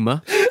vitreous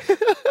humour.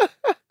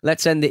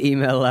 Let's end the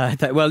email.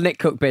 Nick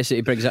Cook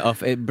basically brings it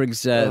off. It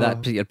brings that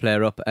particular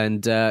player up.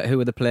 And who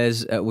are the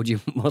players would you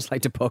most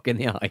like to poke in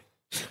the eye?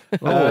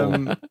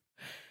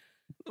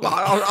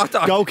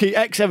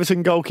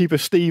 Ex-Everton goalkeeper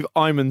Steve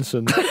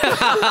Imanson.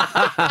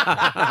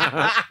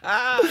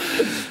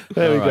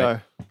 There we go.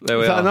 Is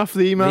that enough for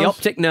the emails? The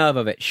optic nerve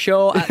of it.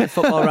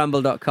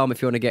 Show@thefootballramble.com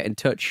if you want to get in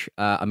touch.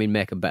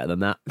 Make them better than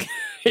that.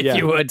 If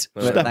you would.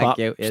 Thank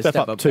you. Yeah,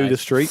 step up to the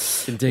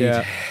streets. Indeed.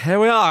 Yeah. Here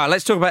we are.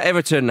 Let's talk about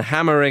Everton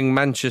hammering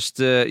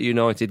Manchester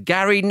United.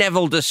 Gary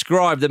Neville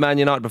described the Man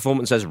United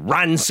performance as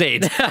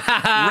rancid.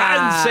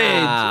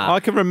 Rancid.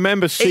 I can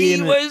remember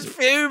seeing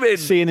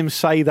him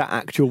say that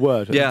actual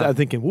word. Yeah. I'm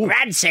thinking, whoa.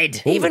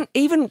 Rancid.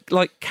 Even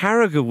like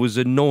Carragher was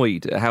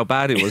annoyed at how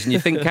bad it was, and you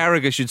think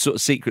Carragher should sort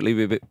of secretly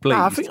be a bit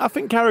pleased. I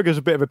think Carragher's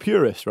a bit of a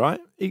purist, right?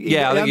 He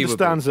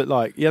understands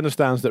that he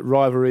understands that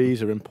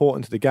rivalries are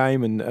important to the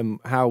game and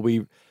how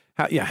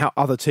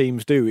other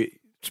teams do it,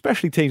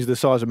 especially teams of the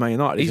size of Man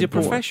United. He's a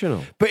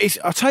professional. But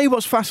I'll tell you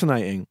what's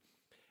fascinating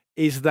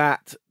is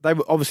that they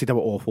were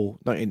awful.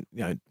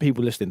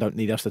 People listening don't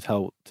need us to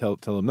tell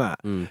them that.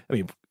 I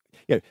mean,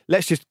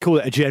 let's just call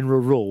it a general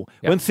rule.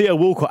 Yep. When Theo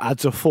Walcott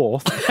adds a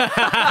fourth,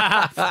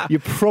 you're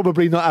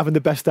probably not having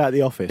the best day at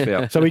the office.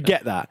 Yeah. So we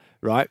get that,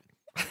 right?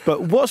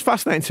 But what's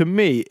fascinating to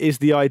me is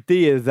the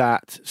idea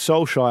that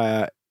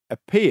Solskjaer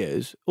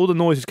appears, all the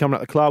noises coming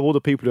out of the club, all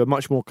the people who are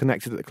much more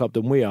connected at the club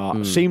than we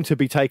are, seem to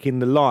be taking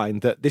the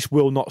line that this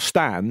will not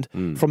stand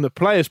from the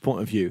players'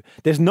 point of view.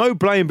 There's no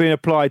blame being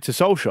applied to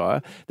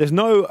Solskjaer. There's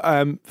no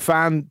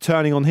fan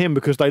turning on him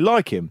because they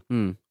like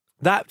him.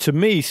 That, to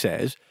me,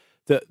 says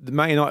that the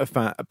Man United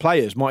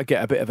players might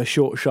get a bit of a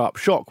short, sharp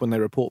shock when they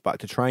report back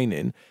to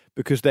training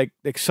because they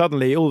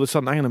suddenly, all of a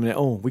sudden, hang on a minute,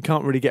 we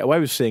can't really get away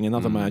with seeing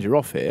another manager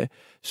off here.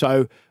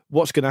 So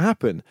what's going to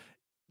happen?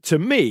 To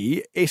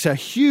me, it's a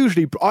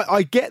hugely...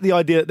 I get the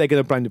idea that they're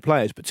going to blame the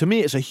players, but to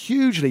me, it's a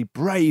hugely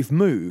brave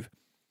move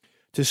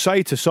to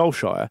say to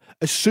Solskjaer,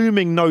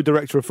 assuming no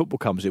director of football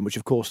comes in, which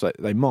of course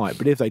they might,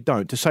 but if they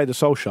don't, to say to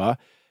Solskjaer,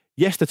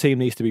 yes, the team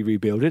needs to be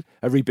rebuilt.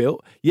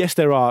 Yes,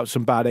 there are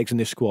some bad eggs in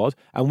this squad,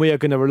 and we are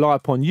going to rely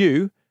upon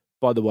you.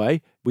 By the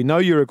way, we know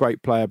you're a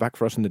great player back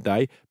for us in the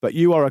day, but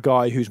you are a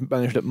guy who's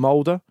managed at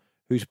Mulder,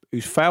 who's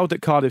failed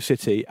at Cardiff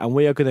City, and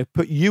we are going to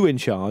put you in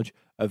charge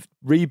of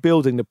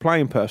rebuilding the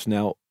playing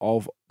personnel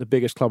of the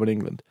biggest club in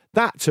England.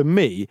 That, to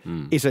me,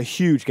 is a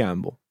huge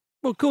gamble.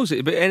 Well, of course,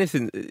 but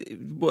anything...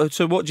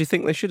 So what do you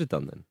think they should have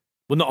done then?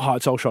 Well, not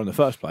hired Solskjaer in the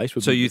first place.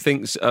 So you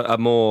think a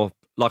more...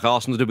 like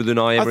Arsenal did with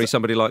Unai Emery,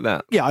 somebody like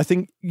that? Yeah, I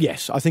think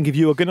if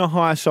you are going to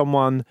hire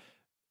someone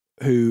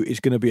who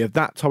is going to be of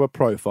that type of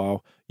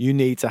profile, you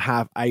need to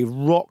have a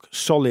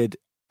rock-solid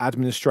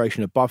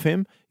administration above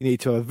him. You need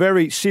to have a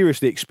very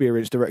seriously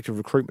experienced director of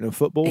recruitment and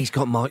football. He's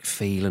got Mike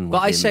Phelan with But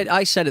him.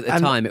 I said at the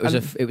time it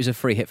was a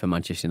free hit for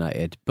Manchester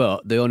United.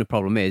 But the only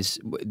problem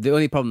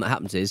that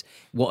happens is,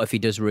 what if he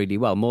does really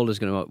well? Mulder's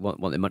going to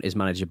want his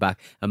manager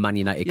back, and Man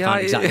United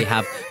can't exactly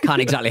have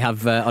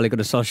Ole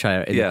Gunnar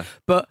Solskjaer in there.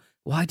 But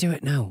why do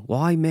it now?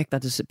 Why make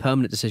that a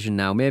permanent decision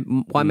now?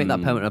 Why make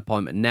that permanent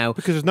appointment now?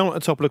 Because there's no one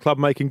at the top of the club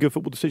making good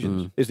football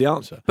decisions, is the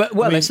answer. But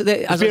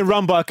it's being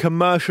run by a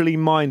commercially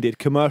minded,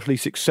 commercially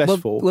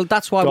successful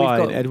that's why guy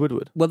we've got Ed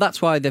Woodward. Well, that's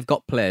why they've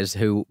got players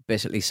who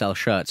basically sell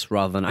shirts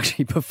rather than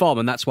actually perform,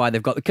 and that's why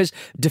they've got... Because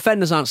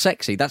defenders aren't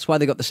sexy. That's why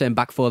they got the same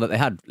back four that they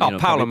had.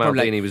 Paolo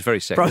Maldini was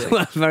very sexy.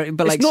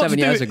 But like 7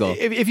 years ago.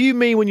 If you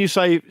mean when you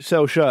say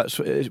sell shirts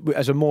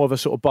as a more of a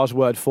sort of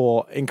buzzword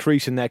for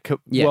increasing their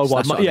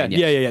worldwide...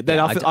 Then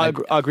I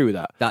agree with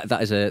that.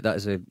 That is a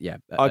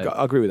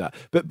I agree with that.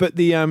 But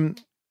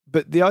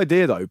the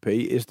idea though,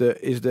 Pete, is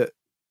that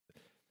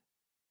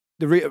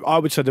I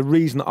would say the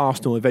reason that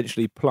Arsenal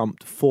eventually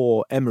plumped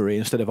for Emery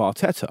instead of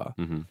Arteta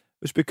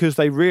was because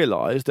they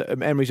realised that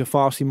Emery's a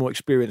vastly more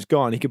experienced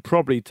guy and he could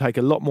probably take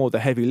a lot more of the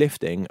heavy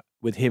lifting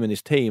with him and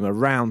his team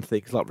around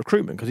things like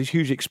recruitment because he's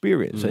hugely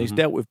experienced and he's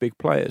dealt with big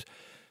players.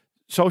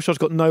 Solskjaer's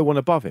got no one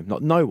above him,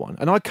 not no one.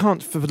 And I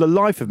can't for the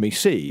life of me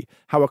see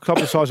how a club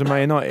the size of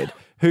Man United,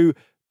 who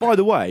by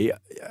the way,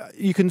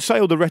 you can say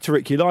all the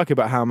rhetoric you like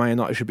about how Man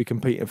United should be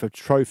competing for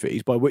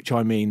trophies, by which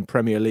I mean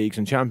Premier Leagues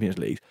and Champions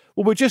Leagues.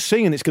 Well, we're just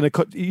seeing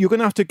you're going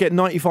to have to get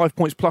 95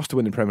 points plus to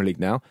win the Premier League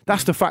now.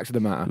 That's the fact of the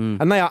matter.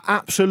 And they are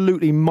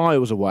absolutely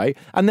miles away,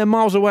 and they're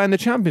miles away in the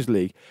Champions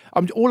League.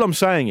 All I'm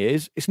saying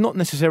is, it's not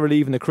necessarily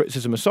even a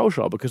criticism of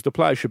Solskjaer, because the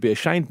players should be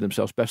ashamed of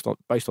themselves based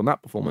on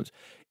that performance.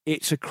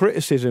 It's a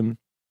criticism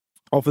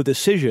of the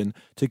decision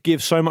to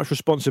give so much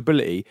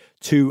responsibility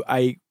to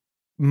a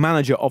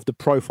manager of the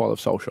profile of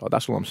Solskjaer.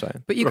 That's what I'm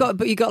saying. But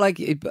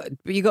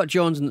you got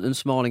Jones and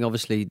Smalling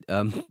obviously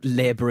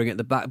labouring at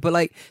the back. But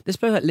like this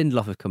players like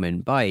Lindelof have come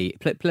in,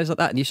 players like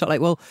that, and you're sort of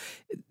like, well,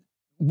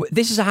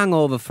 this is a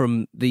hangover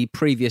from the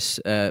previous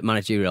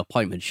managerial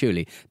appointment.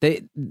 Surely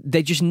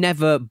they just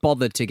never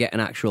bothered to get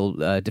an actual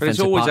defensive partnership together. It's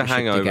always a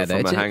hangover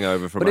from a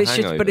hangover from a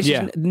hangover. But it's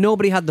just,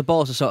 nobody had the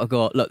balls to sort of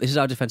go, look, this is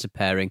our defensive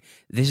pairing.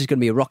 This is going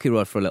to be a rocky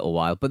road for a little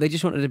while. But they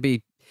just wanted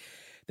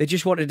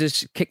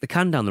to kick the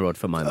can down the road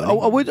for my money.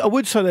 I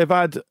would say they've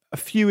had a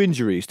few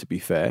injuries, to be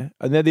fair,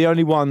 and they're the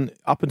only one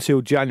up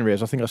until January,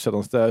 as I think I said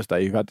on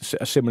Thursday, who've had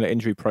a similar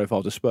injury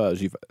profile to Spurs.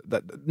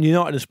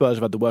 United and Spurs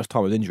have had the worst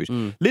time with injuries.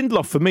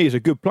 Lindelof, for me, is a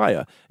good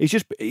player. He's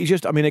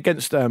just. I mean,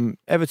 against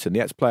Everton, he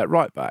had to play at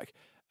right back,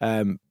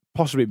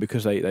 possibly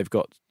because they've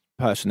got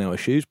personnel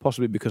issues,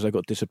 possibly because they've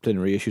got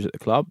disciplinary issues at the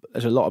club.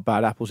 There's a lot of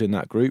bad apples in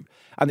that group.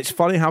 And it's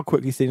funny how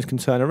quickly things can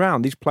turn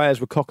around. These players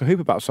were cock a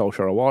hoop about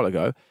Solskjaer a while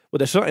ago, but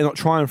they're certainly not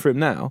trying for him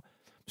now.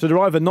 So they're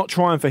either not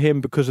trying for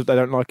him because they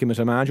don't like him as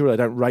a manager, or they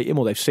don't rate him,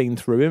 or they've seen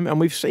through him. And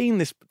we've seen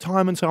this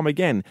time and time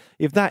again.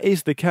 If that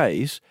is the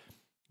case,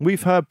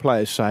 we've heard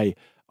players say,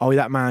 oh,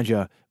 that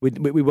manager, we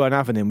weren't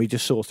having him, we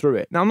just saw through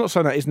it. Now, I'm not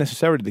saying that is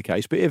necessarily the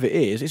case, but if it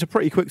is, it's a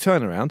pretty quick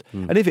turnaround.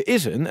 And if it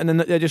isn't, and then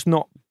they're just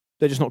not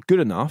good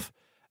enough,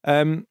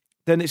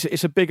 then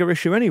it's a bigger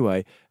issue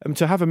anyway.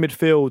 To have a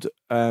midfield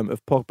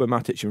of Pogba,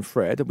 Matic and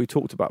Fred, we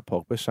talked about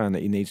Pogba, saying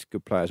that he needs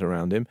good players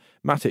around him.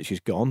 Matic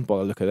is gone by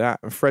the look of that,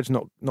 and Fred's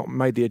not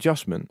made the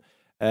adjustment.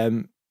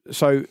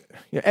 So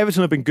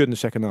Everton have been good in the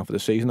second half of the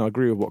season. I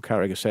agree with what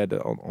Carragher said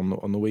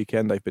on the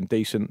weekend. They've been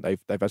decent. They've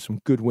had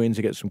some good wins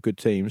against some good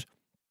teams.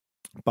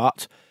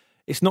 But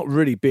it's not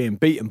really being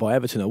beaten by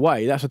Everton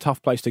away. That's a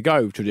tough place to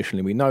go,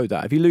 traditionally. We know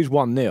that. If you lose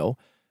 1-0...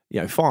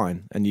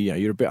 fine, and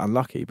you're a bit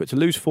unlucky. But to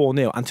lose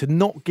 4-0 and to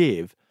not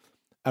give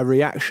a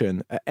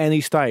reaction at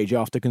any stage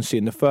after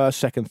conceding the first,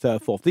 second,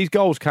 third, fourth. These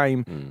goals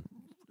came...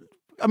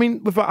 I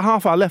mean, with about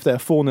half hour left there,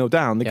 4-0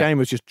 down, the game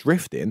was just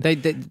drifting.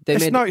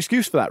 There's no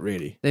excuse for that,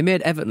 really. They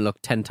made Everton look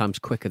 10 times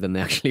quicker than they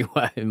actually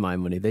were, in my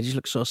money. They just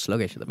looked so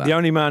sluggish at the back. The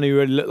only man who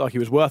really looked like he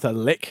was worth a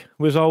lick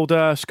was old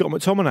Scott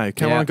McTominay.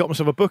 Came on and got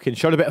himself a booking,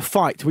 showed a bit of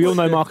fight. We all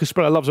know Marcus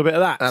Speller loves a bit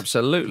of that.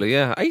 Absolutely,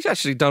 yeah. He's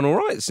actually done all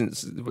right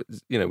since,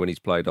 when he's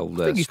played old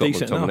Scott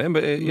McTominay.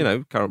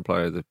 But, current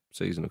player of the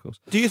season, of course.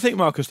 Do you think,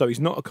 Marcus, though, he's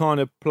not a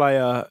kind of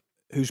player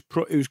who's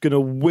going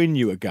to win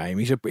you a game?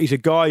 He's a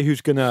guy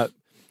who's going to...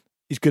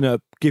 He's going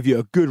to give you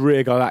a good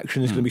rear-guard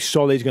action. He's going to be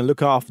solid. He's going to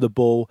look after the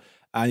ball.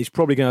 And he's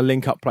probably going to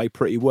link up play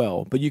pretty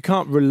well. But you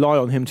can't rely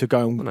on him to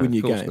go and win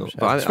you games,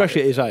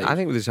 especially at his age. I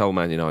think with this whole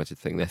Man United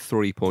thing, they're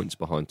 3 points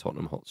behind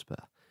Tottenham Hotspur,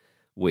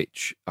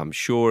 which I'm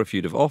sure if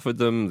you'd have offered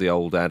them, the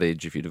old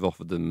adage, if you'd have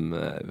offered them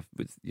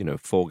with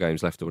 4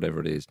 games left or whatever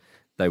it is,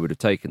 they would have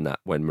taken that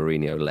when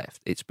Mourinho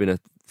left. It's been a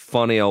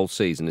funny old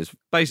season. It's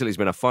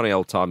been a funny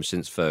old time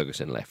since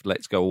Ferguson left.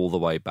 Let's go all the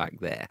way back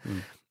there.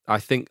 I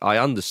think I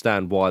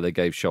understand why they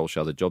gave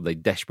Solskjaer the job. They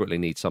desperately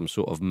need some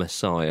sort of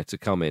messiah to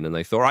come in, and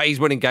they thought, he's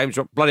winning games.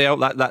 Bloody hell,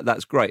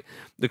 that's great.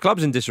 The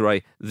club's in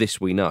disarray.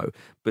 This we know,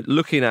 but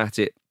looking at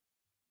it,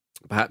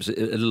 perhaps a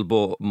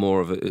little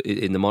more of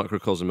in the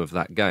microcosm of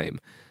that game,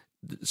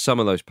 some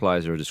of those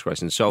players are a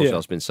disgrace. And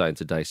Solskjaer's been saying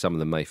today, some of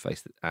them may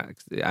face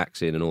the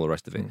axe in and all the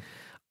rest of it.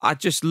 I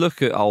just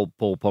look at old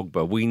Paul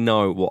Pogba. We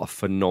know what a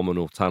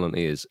phenomenal talent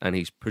he is, and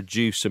he's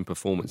produced some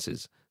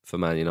performances for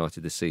Man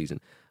United this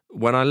season.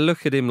 When I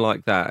look at him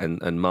like that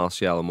and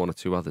Martial and one or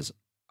two others,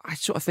 I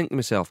sort of think to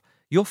myself,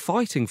 you're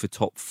fighting for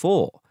top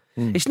 4.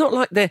 It's not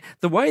like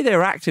the way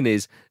they're acting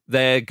is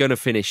they're going to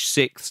finish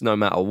 6th no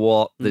matter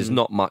what. There's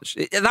not much.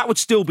 That would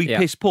still be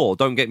piss poor,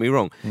 don't get me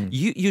wrong.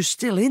 You're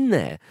still in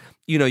there.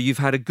 You've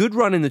had a good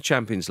run in the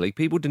Champions League.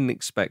 People didn't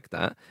expect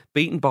that.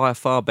 Beaten by a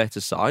far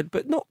better side,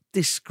 but not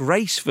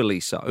disgracefully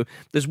so.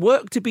 There's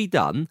work to be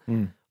done.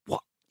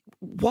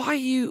 Why are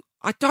you...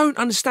 I don't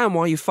understand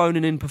why you're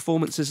phoning in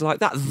performances like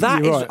that.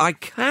 Right. I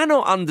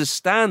cannot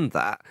understand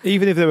that.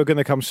 Even if they were going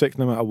to come 6th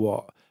no matter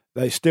what,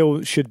 they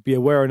still should be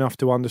aware enough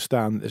to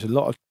understand there's a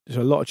lot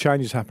of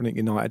changes happening at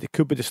United. It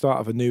could be the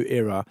start of a new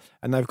era,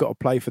 and they've got to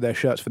play for their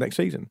shirts for next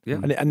season. Yeah.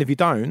 And if you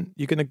don't,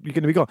 you're going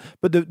to be gone.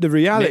 But the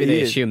reality maybe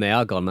they assume they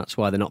are gone. That's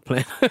why they're not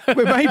playing.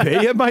 Well, maybe.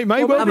 It may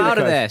well I'm be out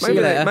of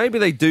there. Maybe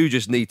they do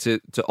just need to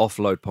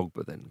offload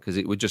Pogba then, because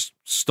it would just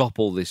stop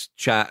all this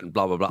chat and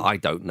blah blah blah. I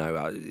don't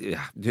know.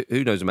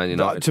 Who knows, Man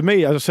United? To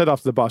me, as I said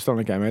after the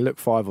Barcelona game, they look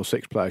 5 or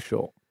 6 players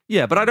short.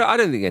 Yeah, but I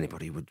don't think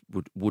anybody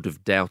would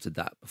have doubted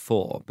that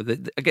before.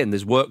 But again,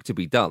 there's work to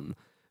be done.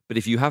 But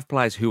if you have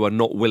players who are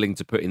not willing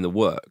to put in the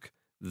work,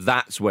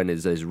 that's when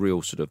there's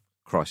real sort of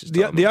crisis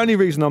time. The only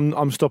reason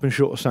I'm stopping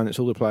short of saying it's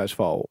all the players'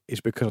 fault is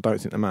because I don't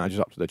think the manager's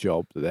up to the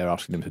job that they're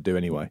asking them to do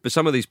anyway. But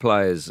some of these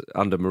players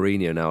under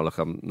Mourinho now, look,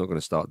 I'm not going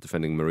to start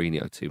defending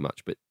Mourinho too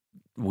much, but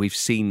we've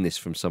seen this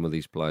from some of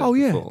these players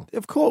before.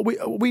 Of course.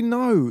 We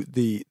know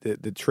the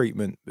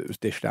treatment that was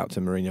dished out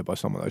to Mourinho by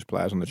some of those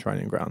players on the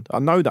training ground. I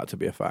know that to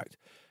be a fact.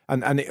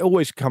 And it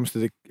always becomes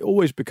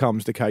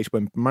the case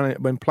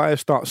when players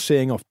start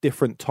seeing off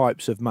different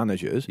types of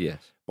managers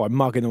by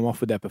mugging them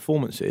off with their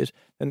performances,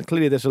 then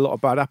clearly there's a lot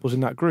of bad apples in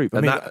that group.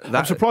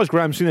 I'm surprised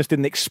Graham Souness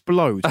didn't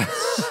explode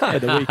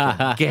at the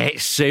weekend. Get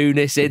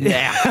Souness in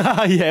there.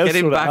 Get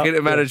him back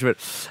into management.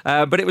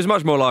 But it was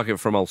much more like it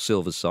from old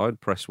Silva's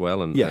side, press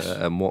well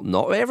and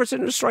whatnot.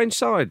 Everton is a strange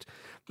side.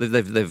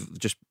 They've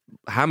just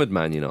hammered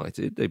Man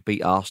United. They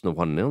beat Arsenal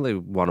 1-0. They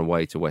won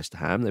away to West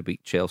Ham. They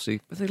beat Chelsea,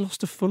 but they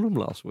lost to Fulham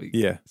last week.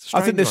 Yeah,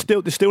 I think there's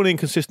still an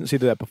inconsistency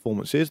to their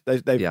performances.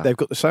 They've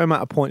got the same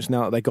amount of points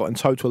now that they got in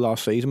total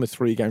last season with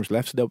 3 games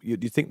left. So you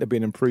think there'd be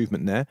an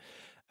improvement there,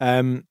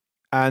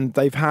 and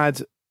they've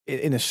had,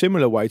 in a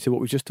similar way to what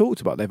we just talked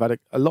about, they've had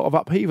a lot of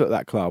upheaval at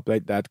that club. They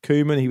had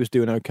Koeman, he was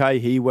doing okay.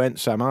 He went.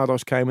 Sam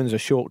Allardyce came in as a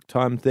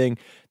short-term thing.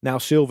 Now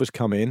Silva's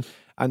come in.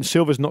 And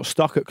Silva's not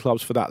stuck at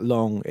clubs for that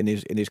long in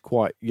his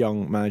quite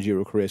young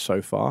managerial career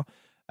so far.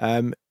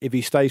 If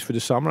he stays for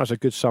the summer, has a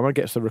good summer,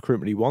 gets the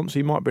recruitment he wants,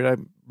 he might be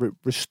able to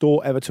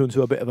restore Everton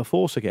to a bit of a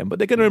force again. But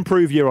they're going to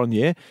improve year on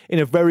year in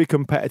a very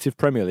competitive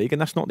Premier League,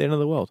 and that's not the end of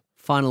the world.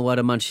 Final word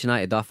on Manchester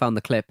United. I found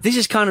the clip. This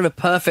is kind of a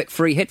perfect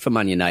free hit for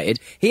Man United.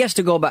 He has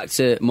to go back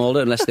to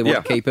Mulder unless they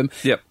want to keep him.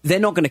 Yep. They're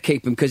not going to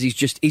keep him because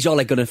he's all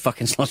going to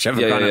fucking slosh over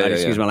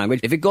excuse my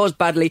language. If it goes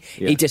badly,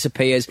 he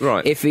disappears.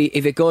 Right. If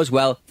it goes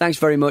well, thanks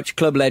very much,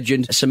 club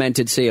legend,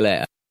 cemented, see you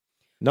later.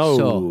 No,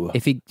 so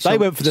they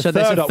went for the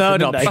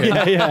third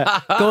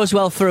option. Goes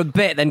well for a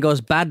bit, then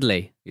goes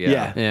badly.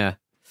 Yeah.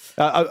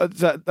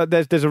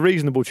 There's a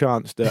reasonable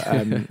chance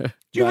that.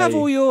 Do you have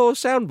all your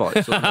sound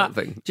bites on that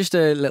thing? Just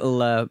a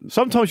little.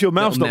 Sometimes your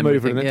mouth's not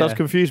moving, and it does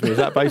confuse me. Is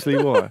that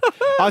basically why?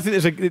 I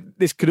think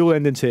this could all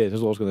end in tears.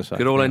 Is what I was going to say.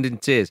 Could all end in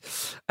tears.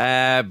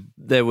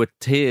 There were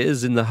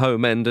tears in the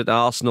home end at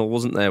Arsenal,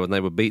 wasn't there, when they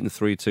were beaten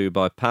 3-2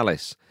 by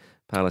Palace.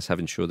 Palace have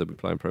ensured they'll be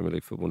playing Premier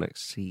League football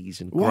next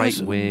season. Great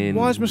win.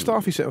 Why is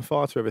Mustafi setting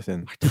fire to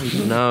everything? I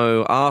don't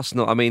know.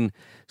 Arsenal, I mean,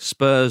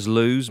 Spurs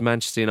lose,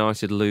 Manchester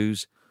United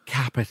lose.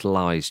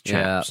 Capitalise,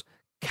 chaps.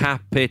 Yeah.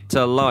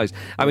 Capitalise.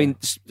 I mean,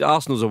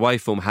 Arsenal's away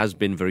form has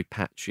been very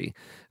patchy.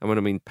 And when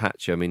I mean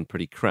patchy, I mean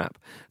pretty crap.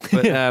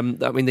 But I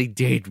mean, they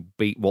did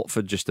beat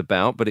Watford just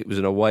about, but it was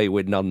an away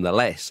win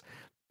nonetheless.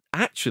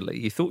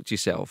 Actually, you thought to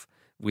yourself,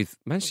 with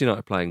Manchester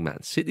United playing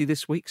Man City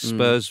this week,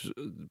 Spurs...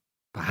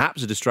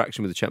 perhaps a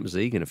distraction with the Champions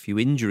League and a few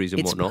injuries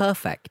and whatnot. It's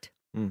perfect.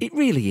 It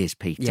really is,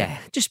 Peter. Yeah.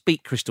 Just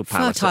beat Crystal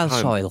Palace. Fertile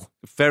soil.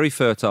 Very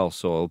fertile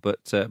soil,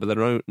 but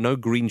there are no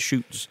green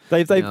shoots.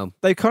 They kind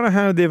of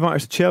had the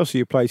advantage to Chelsea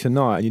who play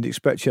tonight, and you'd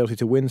expect Chelsea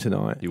to win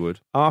tonight. You would.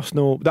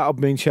 Arsenal, that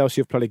would mean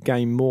Chelsea have played a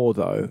game more,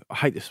 though. I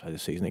hate this phase of the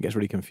season. It gets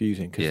really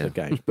confusing because of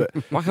the games. But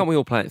why can't we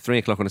all play at 3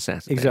 o'clock on a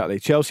Saturday? Exactly.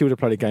 Chelsea would have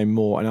played a game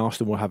more, and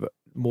Arsenal will have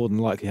more than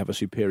likely have a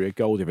superior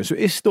goal difference. So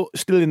it's still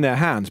in their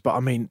hands, but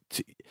I mean...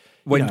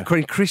 When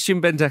Christian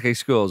Benteke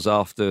scores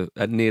after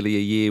nearly a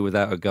year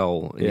without a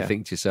goal, and you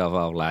think to yourself,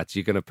 "Oh, lads,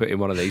 you're going to put in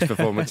one of these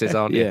performances,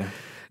 aren't you?"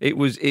 It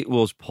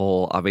was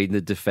poor. I mean,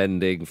 the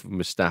defending from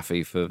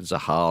Mustafi for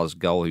Zaha's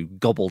goal, who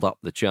gobbled up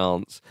the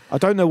chance. I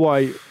don't know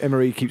why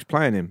Emery keeps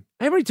playing him.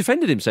 Emery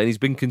defended him, saying he's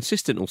been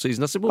consistent all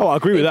season. I said, well, I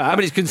agree with that. I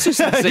mean, it's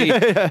consistency,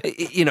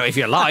 if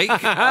you like.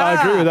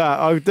 I agree with that.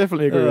 I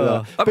definitely agree with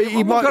that. But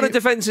what kind of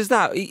defence is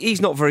that?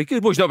 He's not very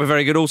good. Well, he's not been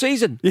very good all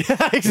season.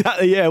 Yeah,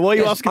 exactly. Yeah, why are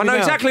you asking me I know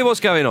now? exactly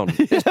what's going on.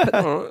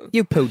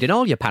 You pooed in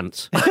all your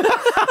pants.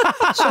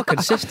 So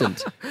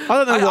consistent.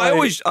 I don't know why.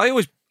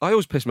 I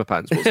always piss my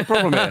pants. What's the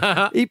problem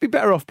here? He'd be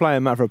better off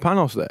playing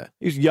Mavropanos there.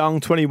 He's young,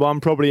 21,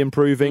 probably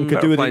improving.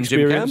 Could do with the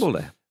experience. Jim Campbell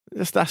there.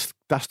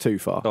 That's too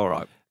far. All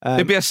right.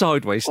 It'd be a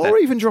sideways step. Or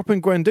even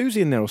dropping Guendouzi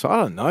in there or something.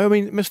 I don't know. I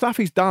mean,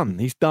 Mustafi's done.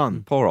 He's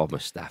done. Poor old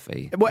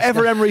Mustafi.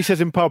 Whatever Emery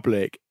says in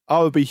public, I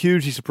would be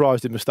hugely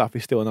surprised if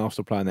Mustafi's still an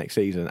Arsenal player next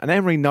season. And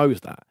Emery knows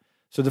that.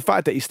 So the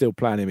fact that he's still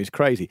playing him is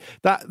crazy.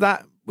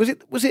 That was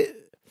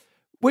it.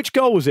 Which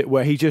goal was it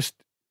where he just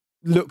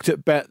looked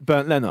at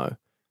Bernd Leno?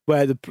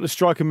 Where the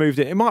striker moved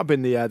in. It might have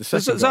been the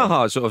second goal.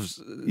 Zaha sort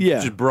of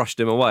just brushed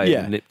him away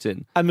and nipped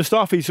in. And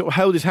Mustafi sort of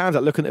held his hands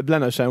out looking at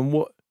Leno saying,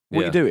 what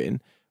are you doing?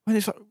 When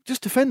it's like,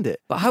 just defend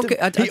it. But how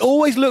he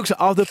always looks at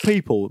other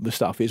people,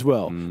 Mustafi, as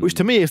well, which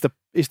to me is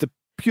the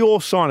pure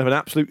sign of an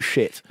absolute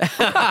shit.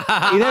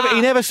 he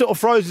never sort of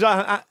throws his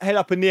head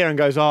up in the air and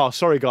goes, "Oh,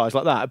 sorry guys,"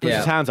 like that. Puts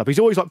his hands up. He's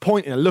always like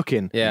pointing and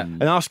looking,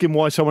 and asking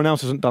why someone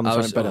else hasn't done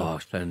something better. I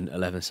was playing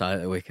 11 side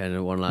at the weekend,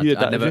 and one lad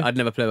I'd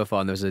never played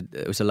before, and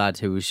there was a lad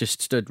who was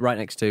just stood right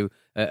next to.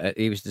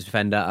 He was the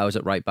defender. I was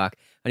at right back,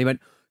 and he went,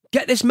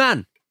 "Get this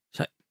man."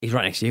 So he's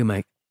right next to you,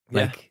 mate.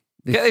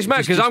 Get this man,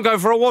 because I'm going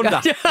for a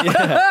wander.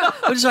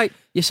 I'm just like,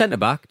 you're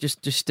centre-back,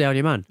 just stay on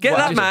your man. Get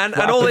that man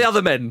and all the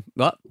other men.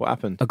 What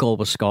happened? A goal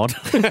was scored.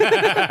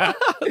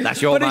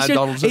 That's your man,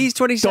 Donaldson. He's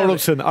 27.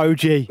 Donaldson,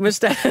 OG.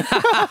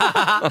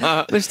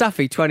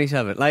 Mustafi,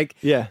 27. Like,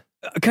 yeah.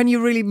 Can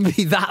you really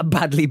be that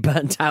badly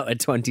burnt out at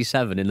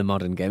 27 in the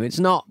modern game? It's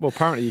not. Well,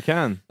 apparently you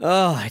can.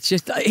 Oh, it's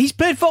just, he's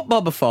played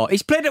football before.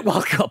 He's played at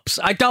World Cups.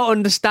 I don't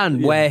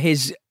understand where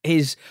his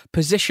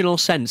positional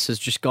sense has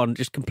just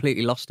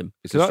completely lost him.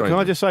 Can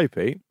I just say,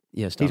 Pete?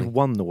 Yes, he's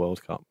won the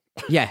World Cup.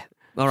 Yeah.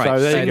 All right,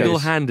 so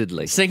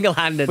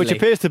single-handedly, which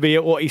appears to be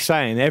what he's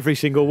saying every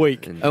single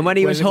week. And when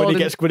he was holding,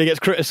 when he gets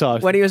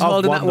criticised, when he was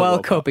holding that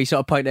World Cup, he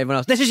sort of pointed at everyone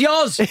else. This is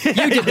yours. You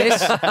did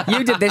this.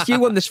 You did this. You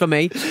won this for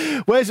me.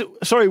 Where's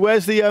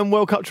the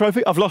World Cup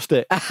trophy? I've lost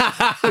it.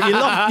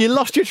 you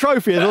lost your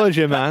trophy as well as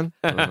you, man.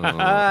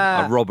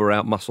 A robber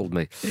out-muscled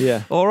me.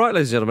 Yeah. All right,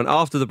 ladies and gentlemen.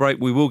 After the break,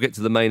 we will get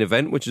to the main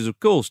event, which is, of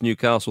course,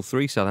 Newcastle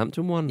 3,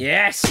 Southampton 1.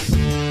 Yes.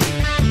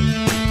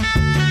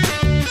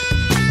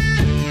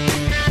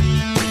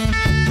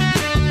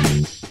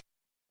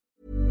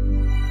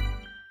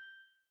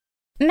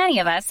 Many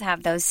of us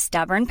have those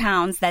stubborn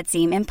pounds that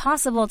seem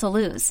impossible to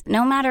lose,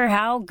 no matter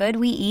how good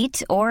we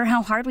eat or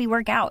how hard we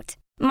work out.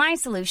 My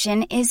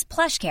solution is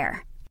PlushCare.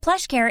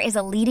 PlushCare is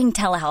a leading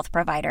telehealth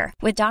provider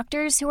with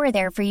doctors who are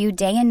there for you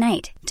day and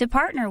night to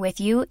partner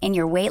with you in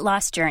your weight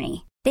loss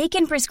journey. They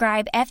can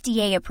prescribe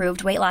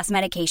FDA-approved weight loss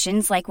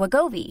medications like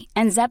Wegovy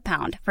and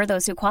Zepbound for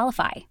those who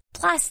qualify.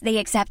 Plus, they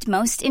accept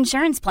most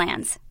insurance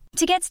plans.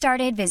 To get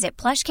started, visit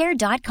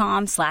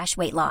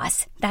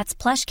plushcare.com/weightloss. That's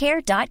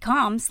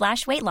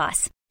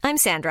plushcare.com/weightloss. I'm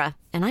Sandra,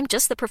 and I'm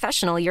just the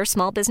professional your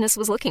small business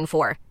was looking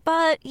for.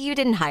 But you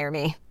didn't hire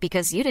me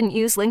because you didn't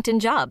use LinkedIn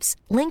Jobs.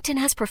 LinkedIn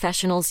has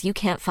professionals you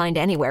can't find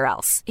anywhere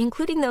else,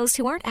 including those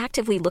who aren't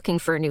actively looking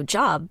for a new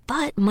job,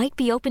 but might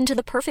be open to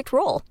the perfect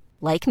role,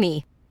 like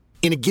me.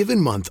 In a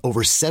given month,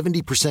 over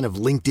 70% of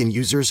LinkedIn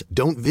users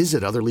don't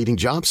visit other leading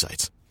job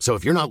sites. So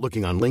if you're not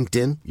looking on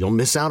LinkedIn, you'll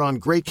miss out on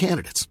great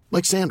candidates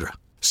like Sandra.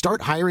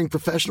 Start hiring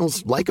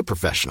professionals like a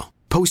professional.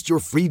 Post your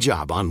free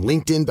job on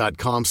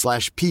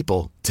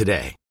linkedin.com/people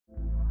today.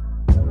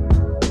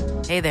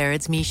 Hey there,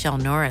 it's Michelle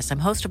Norris. I'm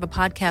host of a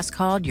podcast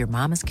called Your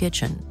Mama's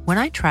Kitchen. When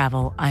I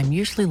travel, I'm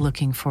usually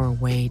looking for a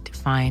way to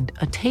find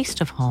a taste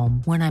of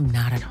home when I'm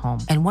not at home.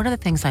 And one of the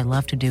things I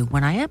love to do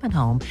when I am at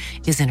home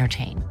is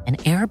entertain. And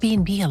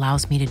Airbnb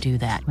allows me to do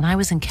that. When I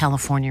was in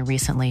California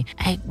recently,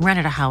 I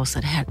rented a house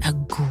that had a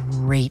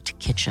great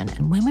kitchen.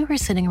 And when we were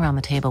sitting around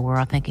the table, we were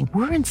all thinking,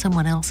 we're in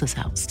someone else's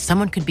house.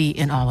 Someone could be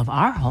in all of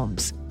our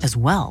homes as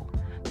well.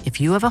 If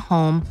you have a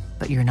home,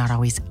 but you're not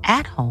always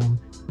at home,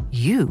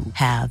 you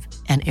have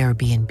an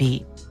Airbnb.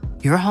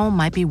 Your home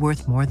might be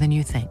worth more than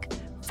you think.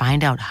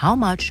 Find out how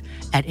much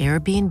at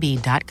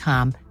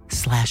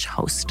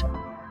airbnb.com/host.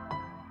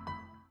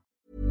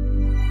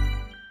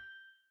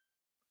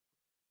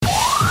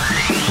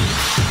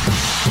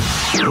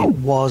 It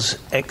was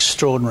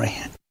extraordinary.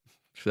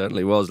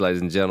 Certainly was,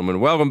 ladies and gentlemen.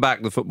 Welcome back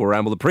to the Football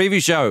Ramble, the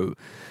preview show.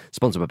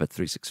 Sponsored by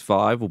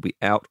Bet365, will be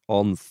out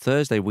on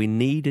Thursday. We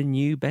need a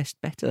new best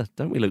better,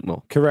 don't we, Luke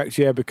Moore? Correct,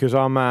 yeah, because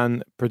our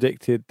man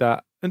predicted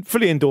that, and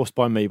fully endorsed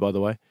by me, by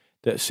the way,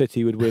 that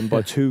City would win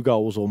by 2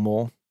 goals or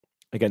more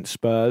against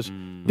Spurs.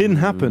 Didn't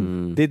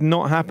happen. Did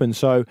not happen.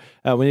 So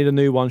we need a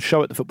new one.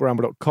 Show at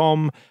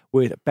thefootballramble.com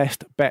with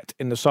best bet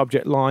in the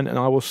subject line, and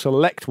I will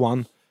select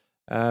one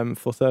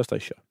for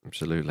Thursday's show.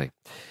 Absolutely.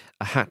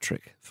 A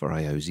hat-trick for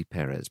Ayoze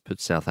Perez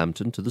puts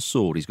Southampton to the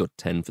sword. He's got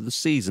 10 for the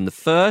season. The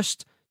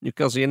first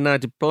Newcastle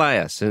United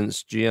player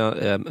since Gigi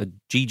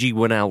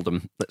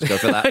Wijnaldum. Let's go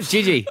for that.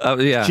 Gigi.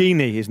 Yeah.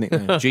 Genie, his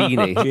nickname.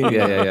 Genie.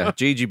 Yeah.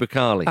 Gigi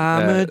Bacali.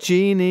 I'm a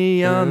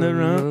genie on the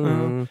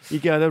run. You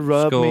got to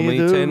rub me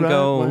the 10 right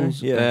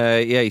goals.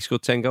 way. Yeah, he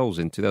scored 10 goals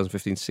in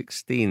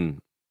 2015-16.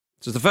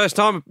 So it's the first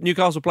time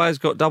Newcastle players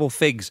got double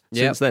figs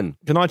since then.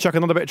 Can I chuck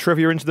another bit of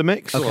trivia into the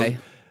mix? Okay.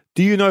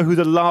 Do you know who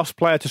the last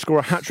player to score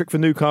a hat-trick for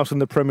Newcastle in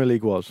the Premier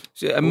League was?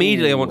 So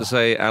immediately I want to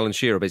say Alan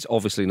Shearer, but it's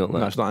obviously not that.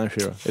 No, it's not Alan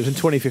Shearer. It was in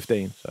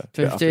 2015. So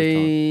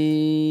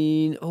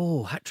 15.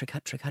 Oh, hat-trick.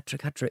 Was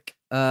it?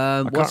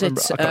 I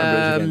can't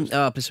remember who it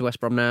was plays for West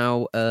Brom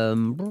now.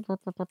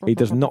 He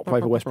does not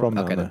play for West Brom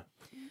now. Okay, no.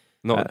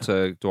 Not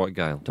Dwight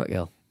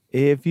Gale.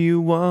 If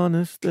you want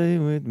to stay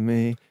with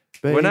me,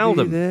 baby,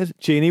 Wijnaldum.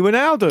 Genie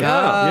Wijnaldum.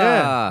 Ah.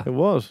 Yeah, it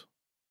was.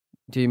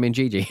 Do you mean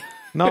Gigi?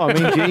 No, I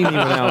mean Genie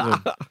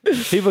Wijnaldum.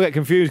 People get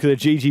confused because of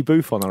Gigi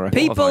Buffon, I reckon.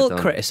 People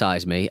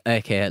criticise me,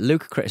 aka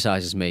Luke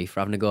criticises me for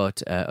having to go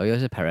at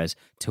Ayoze Perez.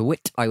 To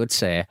wit, I would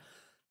say,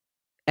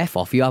 F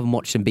off, you haven't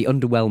watched him be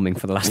underwhelming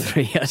for the last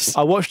 3 years.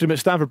 I watched him at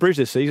Stamford Bridge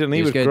this season and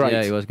he was good. great.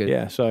 Yeah, he was good.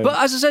 Yeah, so. But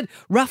as I said,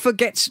 Rafa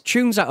gets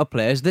tunes out of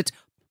players that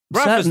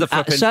certain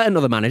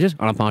other managers,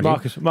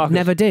 Marcus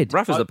never did.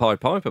 Rafa's the Pied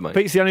Piper, mate.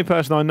 Pete's the only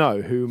person I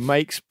know who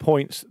makes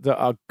points that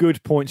are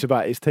good points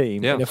about his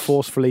team in a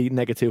forcefully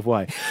negative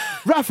way.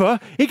 Rafa,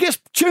 he gets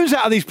tunes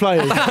out of these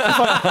players.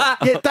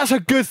 Yeah, that's a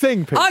good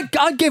thing, Pete.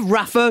 I'd give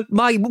Rafa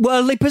my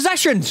worldly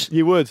possessions.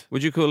 You would.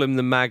 Would you call him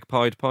the Mag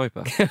Pied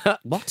Piper?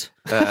 What?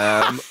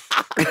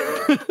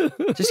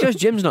 Just because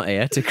Jim's not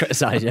here to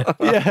criticise you.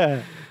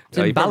 Yeah. It's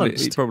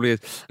imbalanced. He probably is.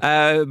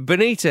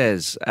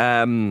 Benitez,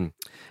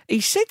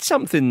 he said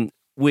something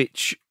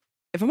which,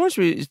 if I'm honest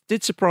with you, it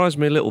did surprise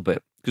me a little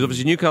bit. Because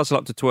obviously Newcastle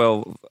up to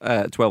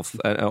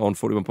 12th on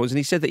 41 points, and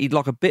he said that he'd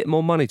like a bit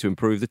more money to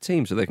improve the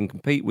team so they can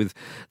compete with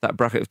that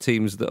bracket of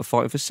teams that are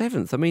fighting for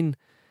 7th. I mean,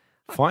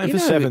 fighting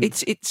for 7th.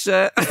 It's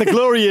the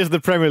glory years of the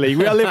Premier League.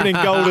 We are living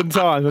in golden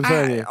times, I'm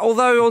telling you.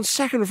 Although on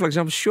second reflection,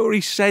 I'm sure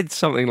he said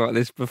something like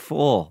this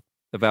before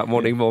about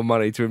wanting more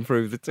money to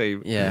improve the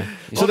team. Yeah.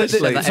 So is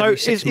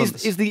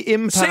the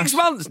impasse... 6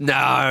 months?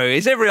 No,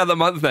 it's every other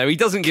month now. He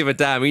doesn't give a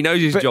damn. He knows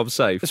his job's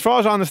safe. As far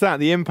as I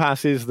understand, the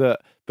impasse is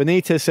that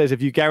Benitez says,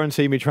 if you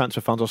guarantee me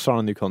transfer funds, I'll sign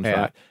a new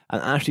contract. Yeah.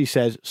 And Ashley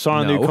says,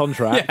 sign a new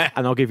contract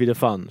and I'll give you the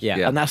funds.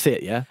 Yeah. And that's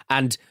it, yeah?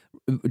 And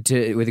with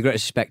the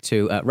greatest respect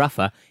to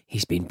Rafa,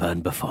 he's been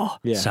burned before.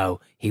 Yeah. So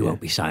he won't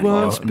be signing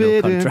no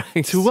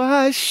contracts.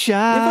 Twice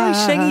shy. You're very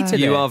singy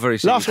today. You are very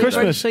singy. Last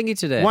Christmas. Very singy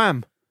today.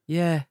 Wham.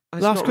 Yeah.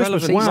 It's not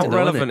Christmas. It's not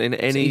relevant in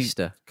any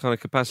kind of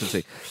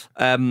capacity.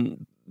 But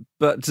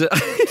with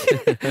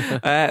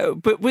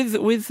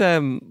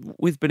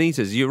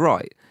Benitez, you're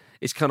right.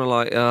 It's kind of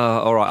like,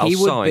 all right, I'll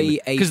sign.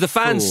 Because the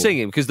fans sing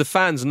him, because the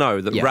fans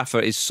know that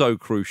Rafa is so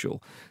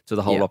crucial to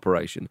the whole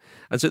operation.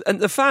 And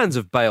the fans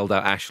have bailed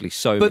out Ashley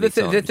so many times.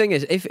 But the thing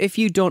is, if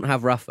you don't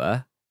have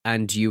Rafa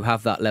and you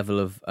have that level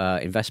of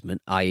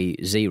investment, i.e.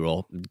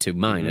 0 to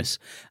minus,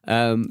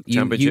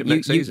 championship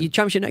next season.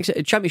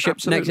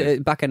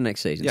 Championship back end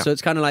next season. Yeah. So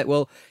it's kind of like,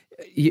 well,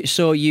 you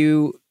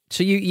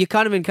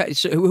kind of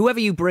whoever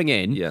you bring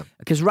in,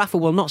 because Rafa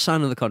will not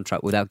sign another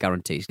contract without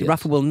guarantees. Yes.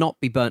 Rafa will not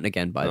be burnt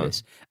again by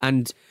this.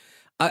 And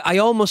I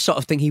almost sort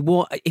of think he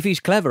won't. If he's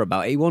clever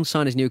about it, he won't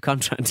sign his new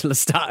contract until the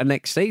start of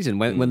next season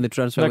when the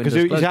transfer window.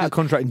 Because he's out of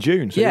contract in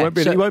June, so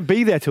he won't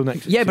be there till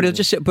next. Yeah, but he'll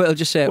just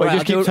say,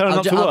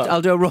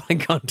 I'll do a rolling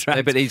contract.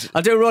 Yeah, but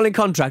I'll do a rolling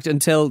contract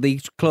until the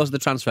close of the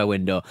transfer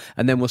window,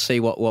 and then we'll see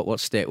what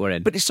state we're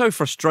in. But it's so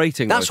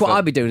frustrating. That's what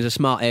I'd be doing as a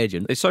smart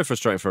agent. It's so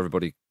frustrating for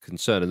everybody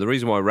concerned, and the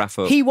reason why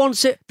Rafa, he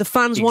wants it. The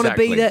fans want to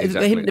be there.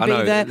 Exactly. Him to be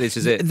there. This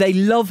is it. They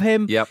love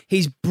him. Yep.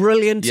 He's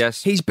brilliant.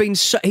 Yes. He's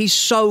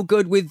so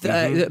good with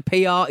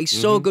PR. He's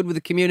so good with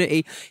the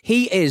community.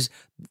 He is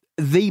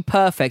the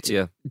perfect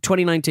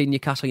 2019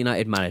 Newcastle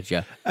United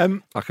manager.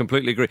 I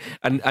completely agree.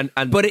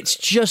 But it's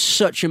just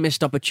such a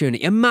missed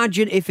opportunity.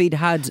 Imagine if he'd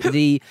had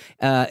the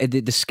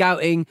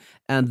scouting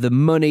and the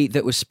money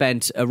that was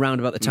spent around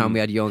about the time we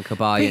had Johan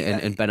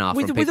Cabaye and Ben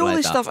Arfa. With all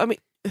this stuff, I mean,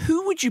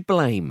 who would you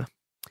blame?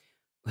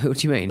 Who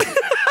do you mean?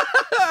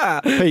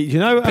 Pete, you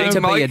know,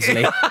 Peter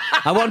Beardsley.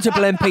 I want to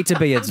blame Peter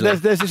Beardsley.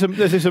 There's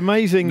this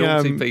amazing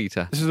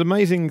Peter. This is an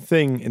amazing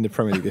thing in the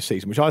Premier League this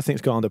season, which I think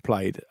has gone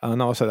underplayed. And I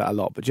know I say that a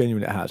lot, but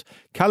genuinely it has.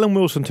 Callum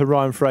Wilson to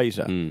Ryan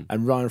Fraser,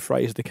 and Ryan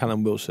Fraser to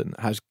Callum Wilson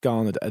has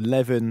garnered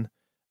 11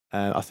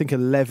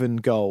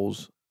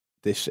 goals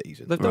this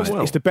season. They've done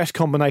well. It's the best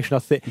combination, I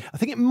think. I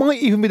think it might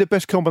even be the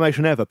best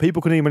combination ever.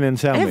 People can email in and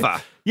tell me.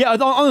 Ever? Yeah,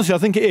 honestly, I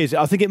think it is.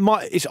 I think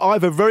it's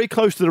either very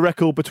close to the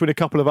record between a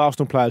couple of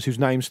Arsenal players whose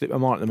names slip my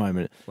mind at the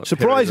moment. Like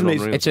surprisingly,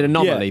 it's an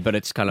anomaly, but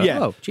it's kind of,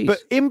 oh, geez. But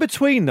in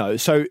between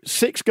those, so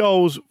 6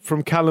 goals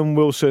from Callum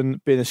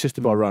Wilson being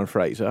assisted by Ryan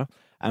Fraser,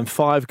 and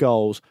 5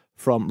 goals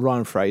from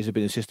Ryan Fraser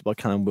being assisted by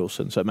Callum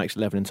Wilson, so it makes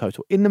 11 in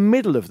total. In the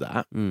middle of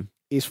that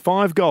is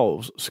 5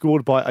 goals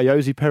scored by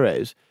Ayoze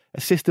Perez,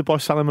 assisted by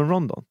Salomon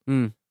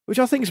Rondon. Which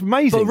I think is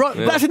amazing. But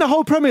that's in the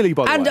whole Premier League,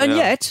 by the way. And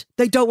yet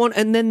they don't want,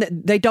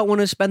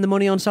 to spend the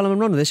money on Salomon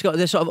Rondon. They're sort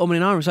of umming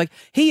and ahhing. It's like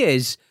he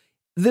is.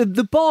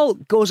 The ball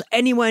goes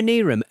anywhere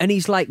near him, and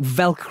he's like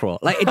Velcro.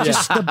 Like it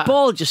just the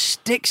ball just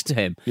sticks to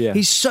him. Yeah.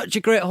 He's such a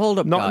great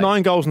hold-up guy.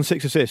 9 goals and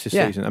 6 assists this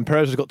season, and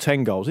Perez has got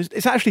 10 goals.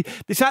 It's actually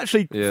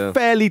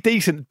fairly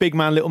decent big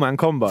man little man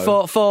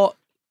combo. For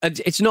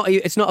it's not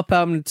a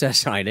permanent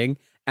signing,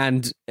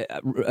 and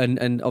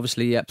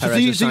obviously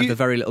Perez has signed for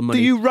very little money.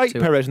 Do you rate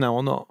Perez now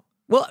or not?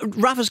 Well,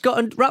 Rafa's got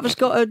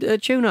a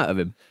tune out of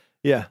him.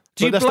 Yeah,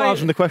 but that's not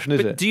answering the question,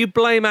 is it? Do you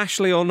blame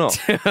Ashley or not?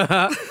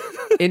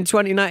 In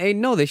 2019,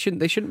 no, they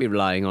shouldn't be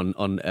relying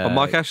on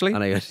Mike Ashley.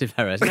 On Ayoze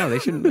Perez. No, they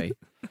shouldn't be.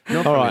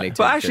 Not all right,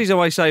 but Ashley's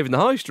always saving the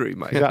high street,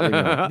 mate.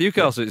 Exactly.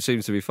 Newcastle, it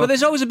seems to be fun. But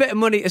there's always a bit of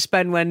money to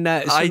spend when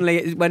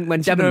suddenly when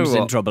Debenham's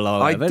in trouble.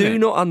 I do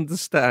not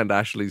understand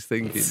Ashley's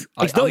thinking.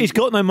 He's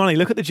got no money.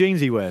 Look at the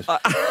jeans he wears.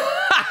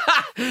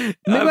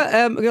 Remember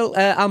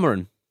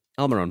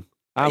Almiron?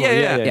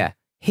 Yeah.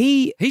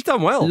 He's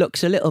done well.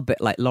 Looks a little bit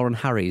like Lauren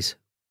Harries.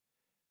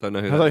 Don't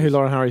know who. I don't know who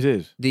Lauren Harries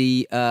is.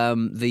 The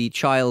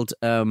child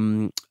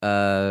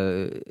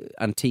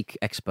antique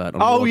expert.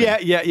 On oh yeah.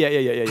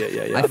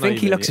 I think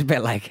he looks a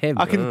bit like him.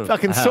 I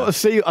can sort of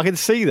see. I can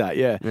see that.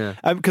 Yeah.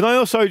 Can I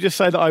also just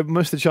say that I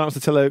missed the chance to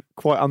tell a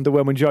quite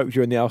underwhelming joke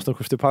during the Arsenal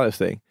Crystal Palace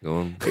thing. Go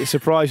on. It's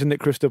surprising that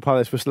Crystal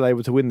Palace were still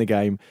able to win the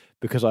game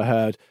because I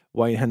heard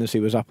Wayne Hennessy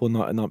was up all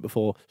night the night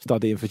before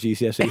studying for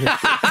GCSE.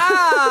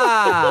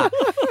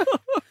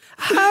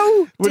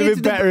 How would have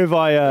been better if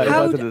I did it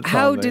at the time,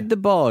 how did the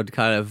board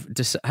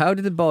how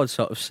did the board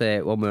sort of say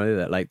it one way or the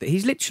other? Like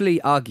he's literally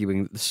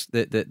arguing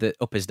that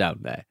up is down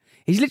there.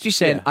 He's literally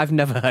saying, I've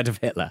never heard of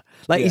Hitler.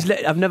 Like,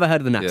 I've never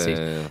heard of the Nazis.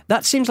 Yeah.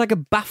 That seems like a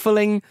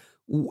baffling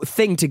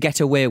thing to get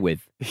away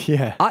with.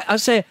 Yeah. I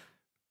say,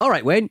 all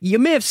right, Wayne, you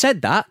may have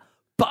said that,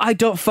 but I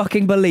don't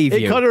fucking believe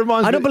you. It kind of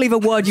reminds me. I don't believe a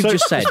word you've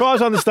just said. As far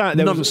as I understand,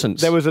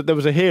 nonsense. There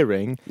was a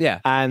hearing. Yeah.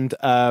 And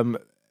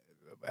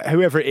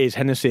whoever it is,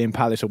 Hennessy and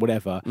Palace or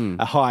whatever,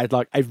 hired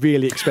like a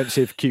really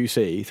expensive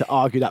QC to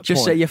argue that just point.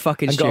 Just say you're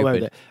fucking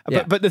stupid.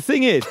 Yeah. But the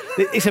thing is,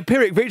 it's a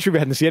Pyrrhic victory for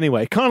Hennessy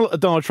anyway. Kind of like the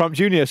Donald Trump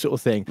Jr. sort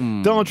of thing.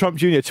 Donald Trump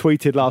Jr.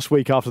 tweeted last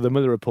week after the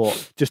Mueller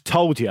report, just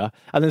told you,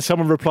 and then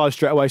someone replied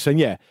straight away saying,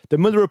 yeah, the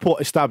Mueller report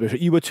established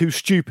that you were too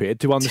stupid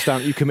to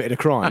understand that you committed a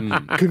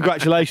crime.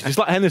 Congratulations. It's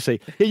like Hennessy.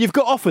 Yeah, you've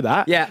got off with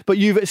that, but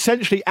you've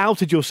essentially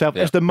outed yourself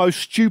as the most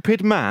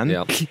stupid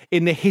man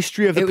in the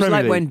history of the Premier League. It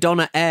was like when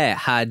Donna Eyre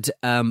had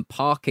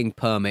parking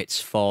permits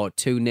for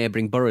 2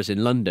 neighbouring boroughs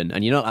in London,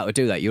 and you're not allowed to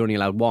do that. You're only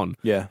allowed 1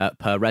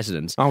 per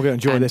residence. I'm going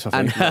to enjoy this, I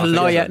think. And her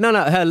lawyer,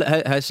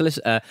 her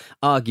solicitor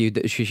argued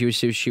that she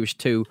was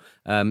too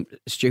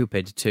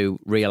stupid to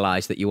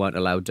realise that you weren't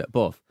allowed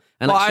both.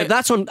 And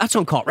so that's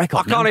on court record.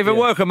 I can't even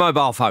work a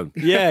mobile phone.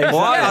 Yeah, exactly.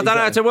 Why? I don't know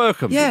how to work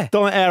them. Yeah.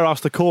 Donna Eyre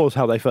asked the cause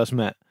how they first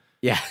met.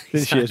 Yeah,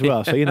 didn't she as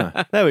well? So,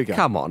 there we go.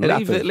 Come on,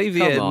 leave the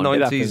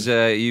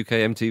 90s UK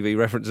MTV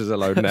references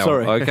alone now.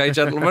 Sorry. Okay,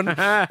 gentlemen?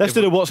 Let's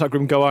do the WhatsApp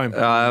group and go home.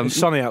 It's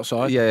sunny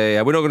outside.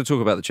 Yeah. We're not going to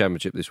talk about the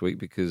Championship this week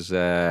because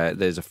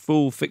there's a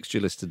full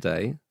fixture list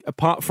today.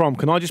 Apart from,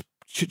 can I just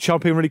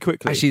jump in really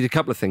quickly? Actually, a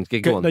couple of things.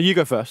 Go on. No, you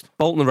go first.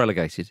 Bolton are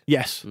relegated.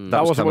 Yes,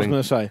 that was what I was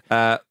going to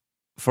say.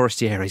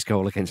 Forestieri's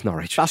goal against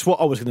Norwich. That's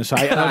what I was going to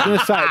say. And I was going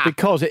to say it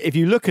because if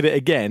you look at it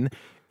again,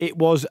 it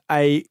was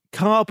a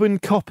carbon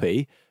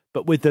copy,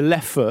 but with the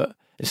left foot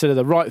instead of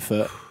the right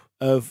foot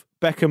of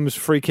Beckham's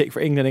free kick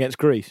for England against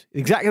Greece.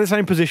 Exactly the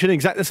same position,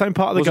 exactly the same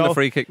part of the goal. Wasn't a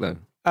free kick though.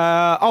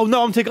 I'm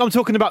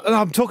talking about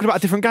a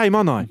different game,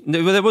 aren't I?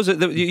 No, but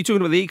you're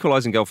talking about the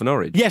equalising goal for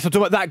Norwich. Yes, I'm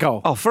talking about that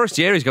goal. Oh,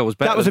 Forestieri's goal was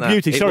better. That was a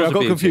beauty. Sorry, I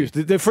got confused.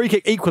 The free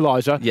kick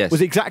equaliser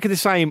was exactly the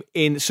same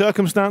in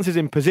circumstances,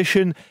 in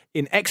position,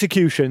 in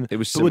execution, it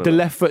was but with the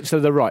left foot instead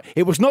of the right.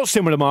 It was not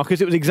similar,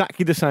 Marcus. It was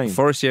exactly the same.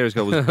 Forestieri's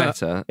goal was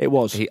better. It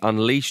was. He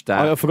unleashed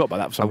that. I forgot about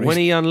that for some reason. When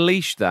he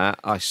unleashed that,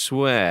 I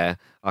swear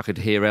I could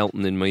hear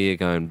Elton in my ear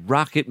going,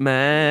 "Rocket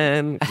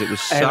Man," because it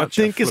was such.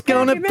 I think it's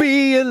gonna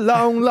be a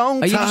long, long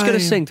time. Are you just going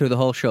to sing through the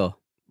whole show?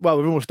 Well,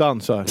 we're almost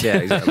done, so yeah,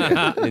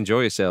 exactly.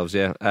 Enjoy yourselves,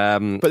 yeah.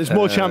 But there's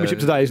more Championship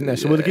today, isn't there?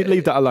 So we'll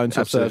leave that alone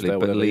till Thursday.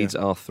 But Leeds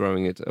are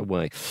throwing it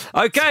away.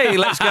 Okay,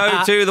 let's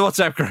go to the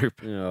WhatsApp group.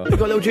 Yeah. You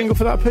got a little jingle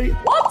for that, Pete?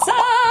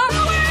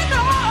 WhatsApp!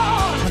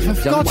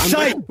 For God's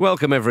sake!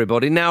 Welcome,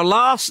 everybody. Now,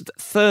 last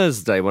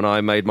Thursday, when I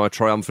made my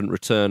triumphant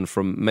return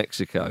from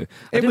Mexico...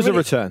 It was a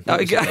return.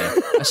 A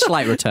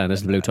slight return,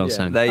 as the Blue Tones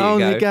sang. There you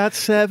Only got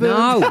 7.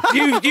 No.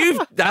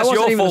 That's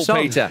your fault,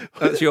 Peter.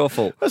 That's your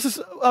fault. That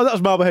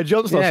was Marblehead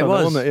Johnson or something,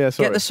 wasn't it? Yeah,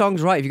 sorry. Get the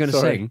songs right if you're going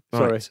to sing.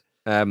 Sorry.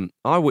 Right.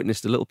 I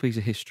witnessed a little piece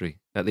of history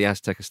at the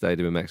Azteca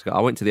Stadium in Mexico.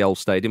 I went to the old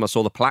stadium. I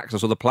saw the plaques. I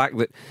saw the plaque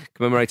that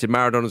commemorated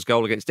Maradona's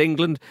goal against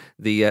England,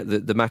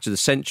 the match of the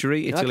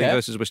century, Italy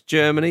versus West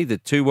Germany, the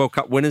 2 World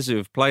Cup winners who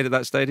have played at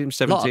that stadium,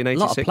 1786.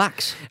 Lot of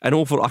plaques. An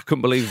awful. I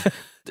couldn't believe.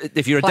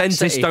 If you're a dentist,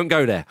 City. don't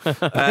go there.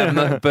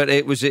 But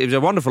it was a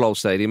wonderful old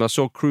stadium. I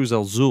saw Cruz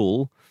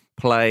Azul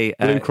play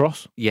Blue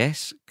Cross.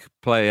 Yes,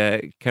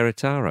 play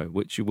Querétaro,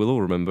 which you will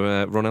all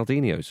remember,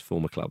 Ronaldinho's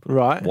former club.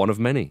 Right, one of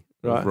many.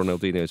 Right.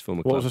 Ronaldinho's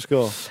former club. What was the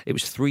score? It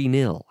was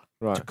 3-0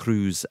 to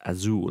Cruz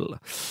Azul.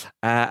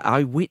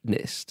 I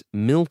witnessed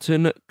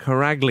Milton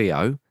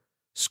Caraglio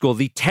score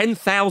the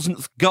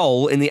 10,000th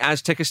goal in the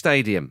Azteca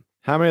Stadium.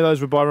 How many of those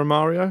were by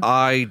Romario?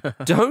 I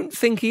don't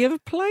think he ever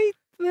played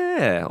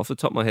there, off the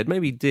top of my head.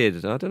 Maybe he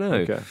did. I don't know.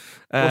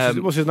 Okay.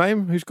 What's his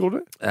name? Who scored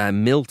it?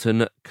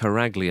 Milton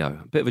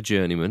Caraglio. A bit of a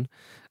journeyman.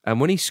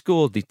 And when he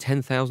scored the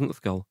 10,000th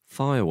goal,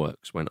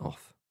 fireworks went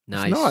off.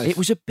 Nice. It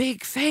was a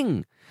big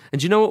thing. And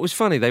do you know what was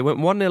funny? They went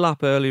 1-0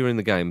 up earlier in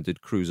the game,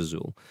 did Cruz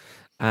Azul.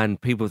 And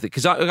people think,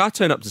 because I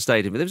turned up to the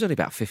stadium, but there was only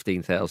about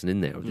 15,000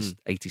 in there. This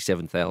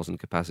 87,000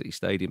 capacity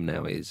stadium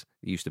now is.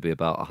 It used to be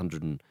about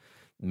 100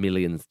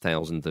 million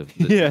thousand of,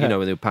 when they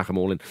would pack them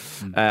all in.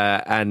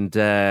 And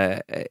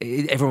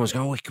everyone was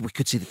going, we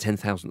could see the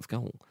 10,000th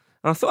goal.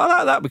 And I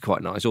thought, that'd be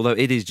quite nice, although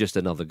it is just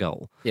another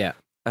goal. Yeah.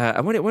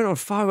 And when it went on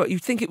fireworks,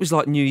 you'd think it was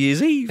like New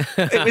Year's Eve.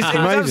 It was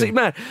absolutely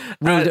mad.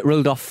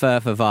 Ruled off for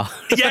VAR.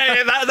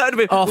 Yeah, that'd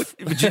be off.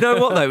 But do you know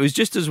what though? It was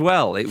just as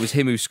well. It was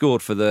him who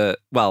scored for the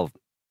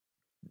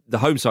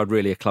home side.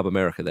 Really, a Club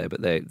America there,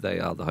 but they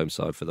are the home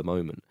side for the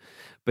moment.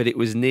 But it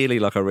was nearly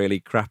like a really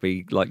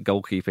crappy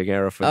goalkeeping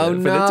error for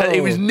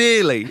it was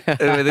nearly like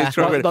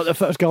the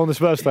first goal in the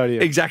Spurs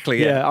stadium.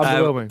 Exactly. Yeah,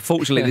 underwhelming.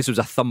 Fortunately, this was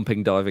a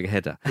thumping diving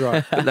header.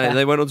 Right. But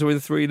they went on to win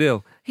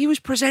 3-0. He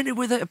was presented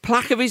with a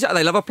plaque of his.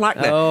 They love a plaque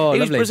there. Oh, he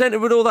lovely. was presented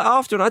with all that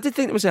after, and I did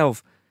think to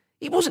myself,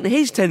 it wasn't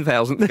his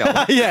 10,000th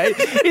goal. Yeah, he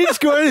didn't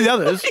score any of the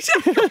others.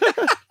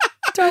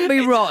 Don't be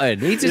rotten.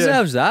 He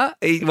deserves that.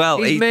 He's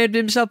made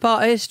himself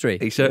part of history.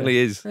 He certainly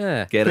is.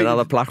 Yeah. Get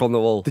another plaque on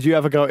the wall. Did you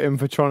ever go at him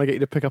for trying to get you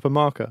to pick up a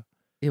marker?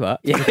 You what?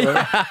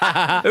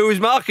 Yeah. Who was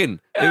marking?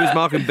 Who was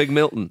marking Big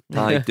Milton?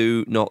 I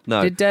do not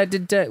know.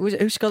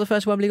 Who scored the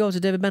first Wembley goal? Was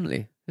it David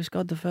Bentley? Who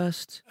scored the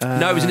first?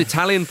 No, it was an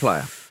Italian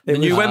player. The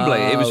new Wembley.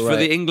 It was for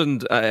the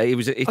England. It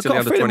was Italy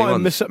under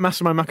 21.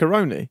 Massimo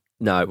Macaroni.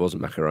 No, it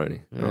wasn't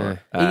Macaroni. Right.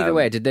 Either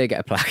way, did they get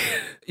a plaque?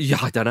 Yeah,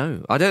 I don't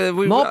know.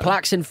 More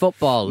plaques in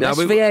football.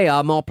 Less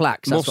VAR, more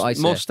plaques. That's what I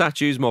say. More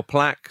statues, more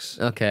plaques.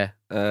 Okay.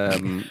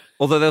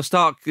 Although they'll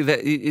start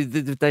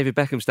the David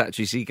Beckham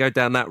statue, so you go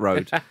down that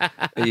road.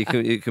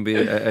 it can be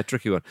a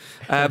tricky one.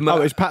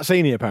 It's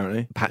Pazzini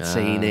apparently.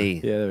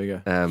 Pazzini. Yeah, there we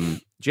go.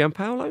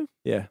 Gianpaolo?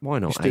 Yeah. Why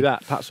not? Just do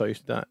that. Pazzo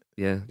used to do that.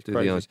 Yeah, do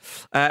the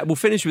eyes. We'll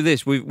finish with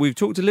this. We've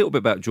talked a little bit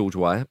about George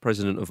Weah,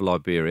 president of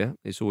Liberia.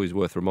 It's always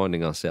worth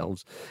reminding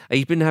ourselves.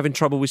 He's been having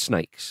trouble with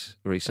snakes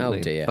recently.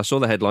 Oh, dear. I saw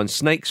the headline,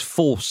 Snakes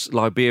Force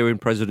Liberian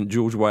President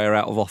George Weah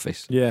out of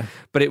office. Yeah.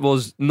 But it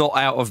was not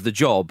out of the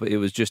job. It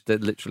was just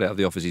literally out of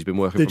the office. He's been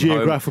working from home. The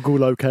geographical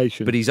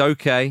location. But he's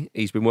okay.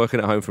 He's been working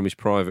at home from his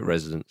private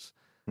residence.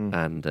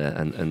 And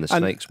the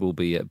snakes will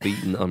be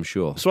beaten, I'm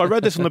sure. So I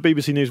read this on the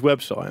BBC News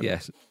website.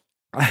 Yes.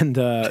 And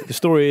the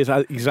story is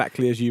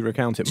exactly as you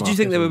recount it, Mark. Did you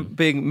think they were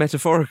being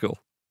metaphorical?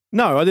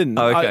 No, I didn't.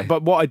 Oh, okay.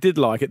 But what I did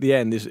like at the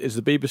end is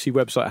the BBC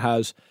website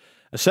has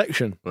a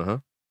section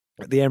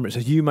at the end. It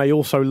says, you may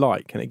also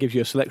like, and it gives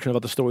you a selection of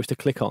other stories to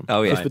click on.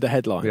 Oh, yeah. Just with the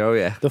headline. Oh,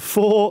 yeah. The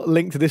 4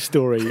 linked to this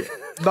story.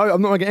 No, I'm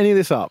not going to get any of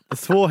this up. The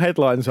 4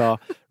 headlines are,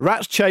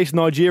 Rats chase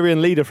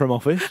Nigerian leader from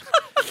office.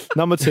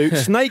 Number 2,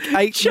 Snake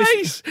ate...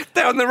 Chase!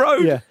 Down the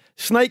road! Yeah.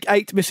 Snake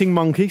ate missing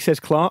monkey, says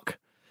Clark.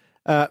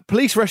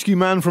 Police rescue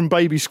man from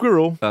baby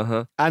squirrel.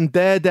 And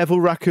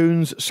daredevil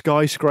raccoons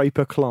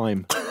skyscraper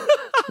climb.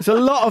 There's a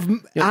lot of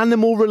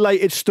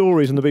animal-related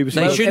stories on the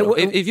BBC.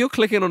 If you're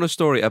clicking on a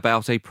story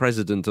about a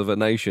president of a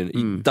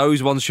nation,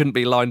 those ones shouldn't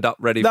be lined up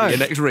ready for your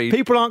next read.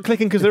 People aren't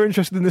clicking because they're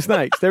interested in the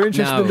snakes. They're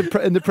interested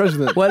in the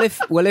president. Well, if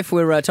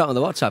we're talking on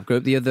the WhatsApp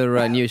group, the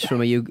other news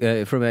from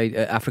a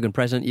African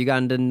president,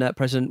 Ugandan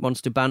president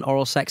wants to ban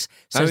oral sex.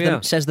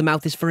 Says the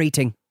mouth is for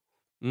eating.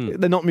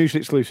 They're not mutually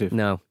exclusive.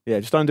 No. Yeah,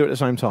 just don't do it at the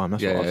same time.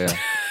 That's what I say.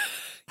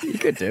 You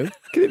could do.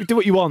 Do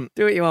what you want.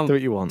 Do what you want. Do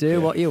what you want.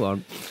 Do what you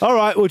want. All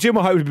right. Well, Jim,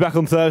 I hope to be back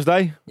on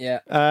Thursday.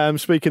 Yeah.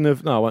 Speaking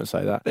of... No, I won't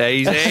say that.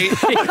 Easy.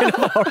 Speaking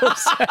of oral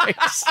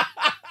sex.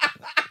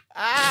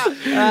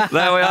 There we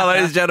are,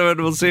 ladies and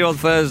gentlemen. We'll see you on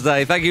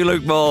Thursday. Thank you,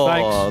 Luke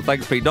Moore.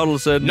 Thanks Pete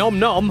Donaldson. Nom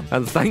nom.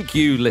 And thank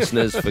you,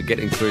 listeners, for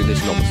getting through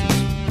this nonsense.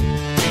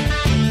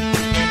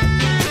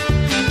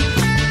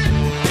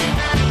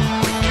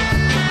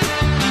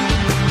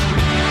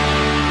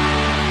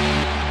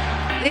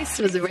 This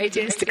was a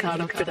Radio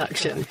Staccato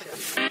production.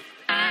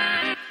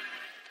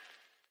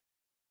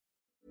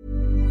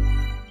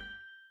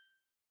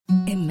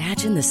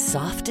 Imagine the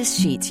softest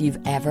sheets you've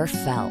ever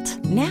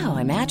felt. Now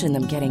imagine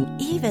them getting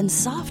even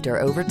softer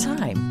over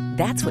time.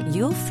 That's what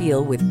you'll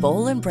feel with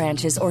Boll &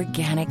 Branch's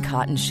organic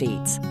cotton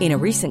sheets. In a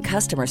recent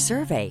customer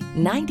survey,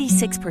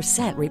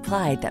 96%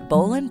 replied that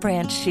Boll &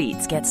 Branch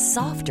sheets get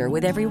softer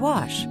with every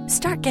wash.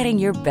 Start getting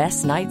your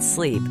best night's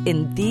sleep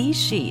in these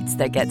sheets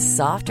that get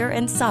softer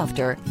and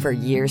softer for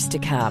years to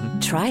come.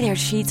 Try their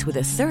sheets with a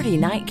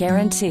 30-night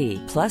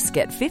guarantee. Plus,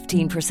 get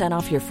 15%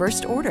 off your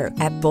first order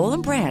at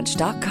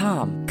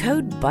bollandbranch.com.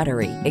 Code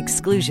BUTTERY.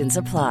 Exclusions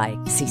apply.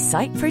 See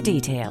site for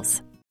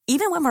details.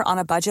 Even when we're on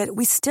a budget,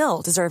 we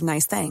still deserve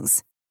nice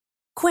things.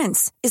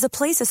 Quince is a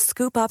place to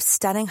scoop up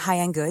stunning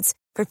high-end goods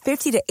for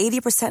 50 to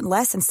 80%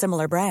 less than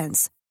similar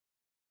brands.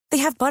 They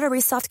have buttery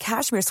soft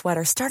cashmere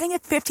sweaters starting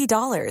at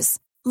 $50,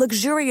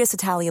 luxurious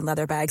Italian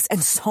leather bags,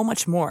 and so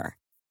much more.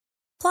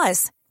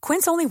 Plus,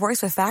 Quince only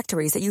works with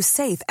factories that use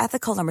safe,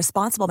 ethical, and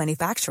responsible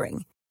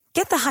manufacturing.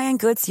 Get the high-end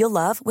goods you'll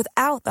love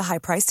without the high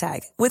price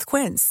tag with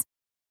Quince.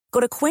 Go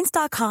to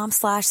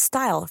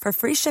quince.com/style for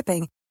free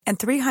shipping and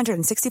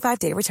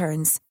 365-day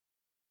returns.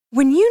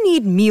 When you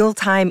need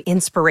mealtime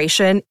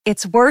inspiration,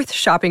 it's worth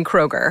shopping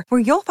Kroger, where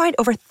you'll find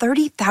over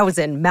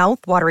 30,000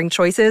 mouth-watering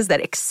choices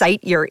that excite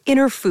your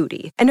inner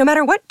foodie. And no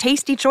matter what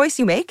tasty choice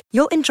you make,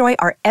 you'll enjoy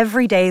our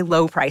everyday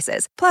low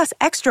prices, plus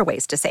extra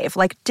ways to save,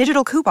 like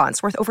digital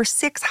coupons worth over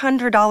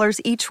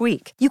 $600 each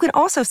week. You can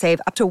also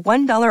save up to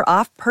 $1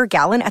 off per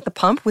gallon at the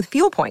pump with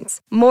fuel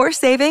points. More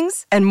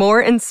savings and more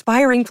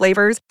inspiring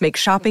flavors make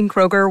shopping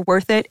Kroger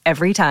worth it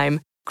every time.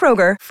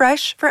 Kroger,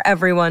 fresh for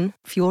everyone.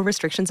 Fuel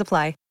restrictions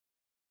apply.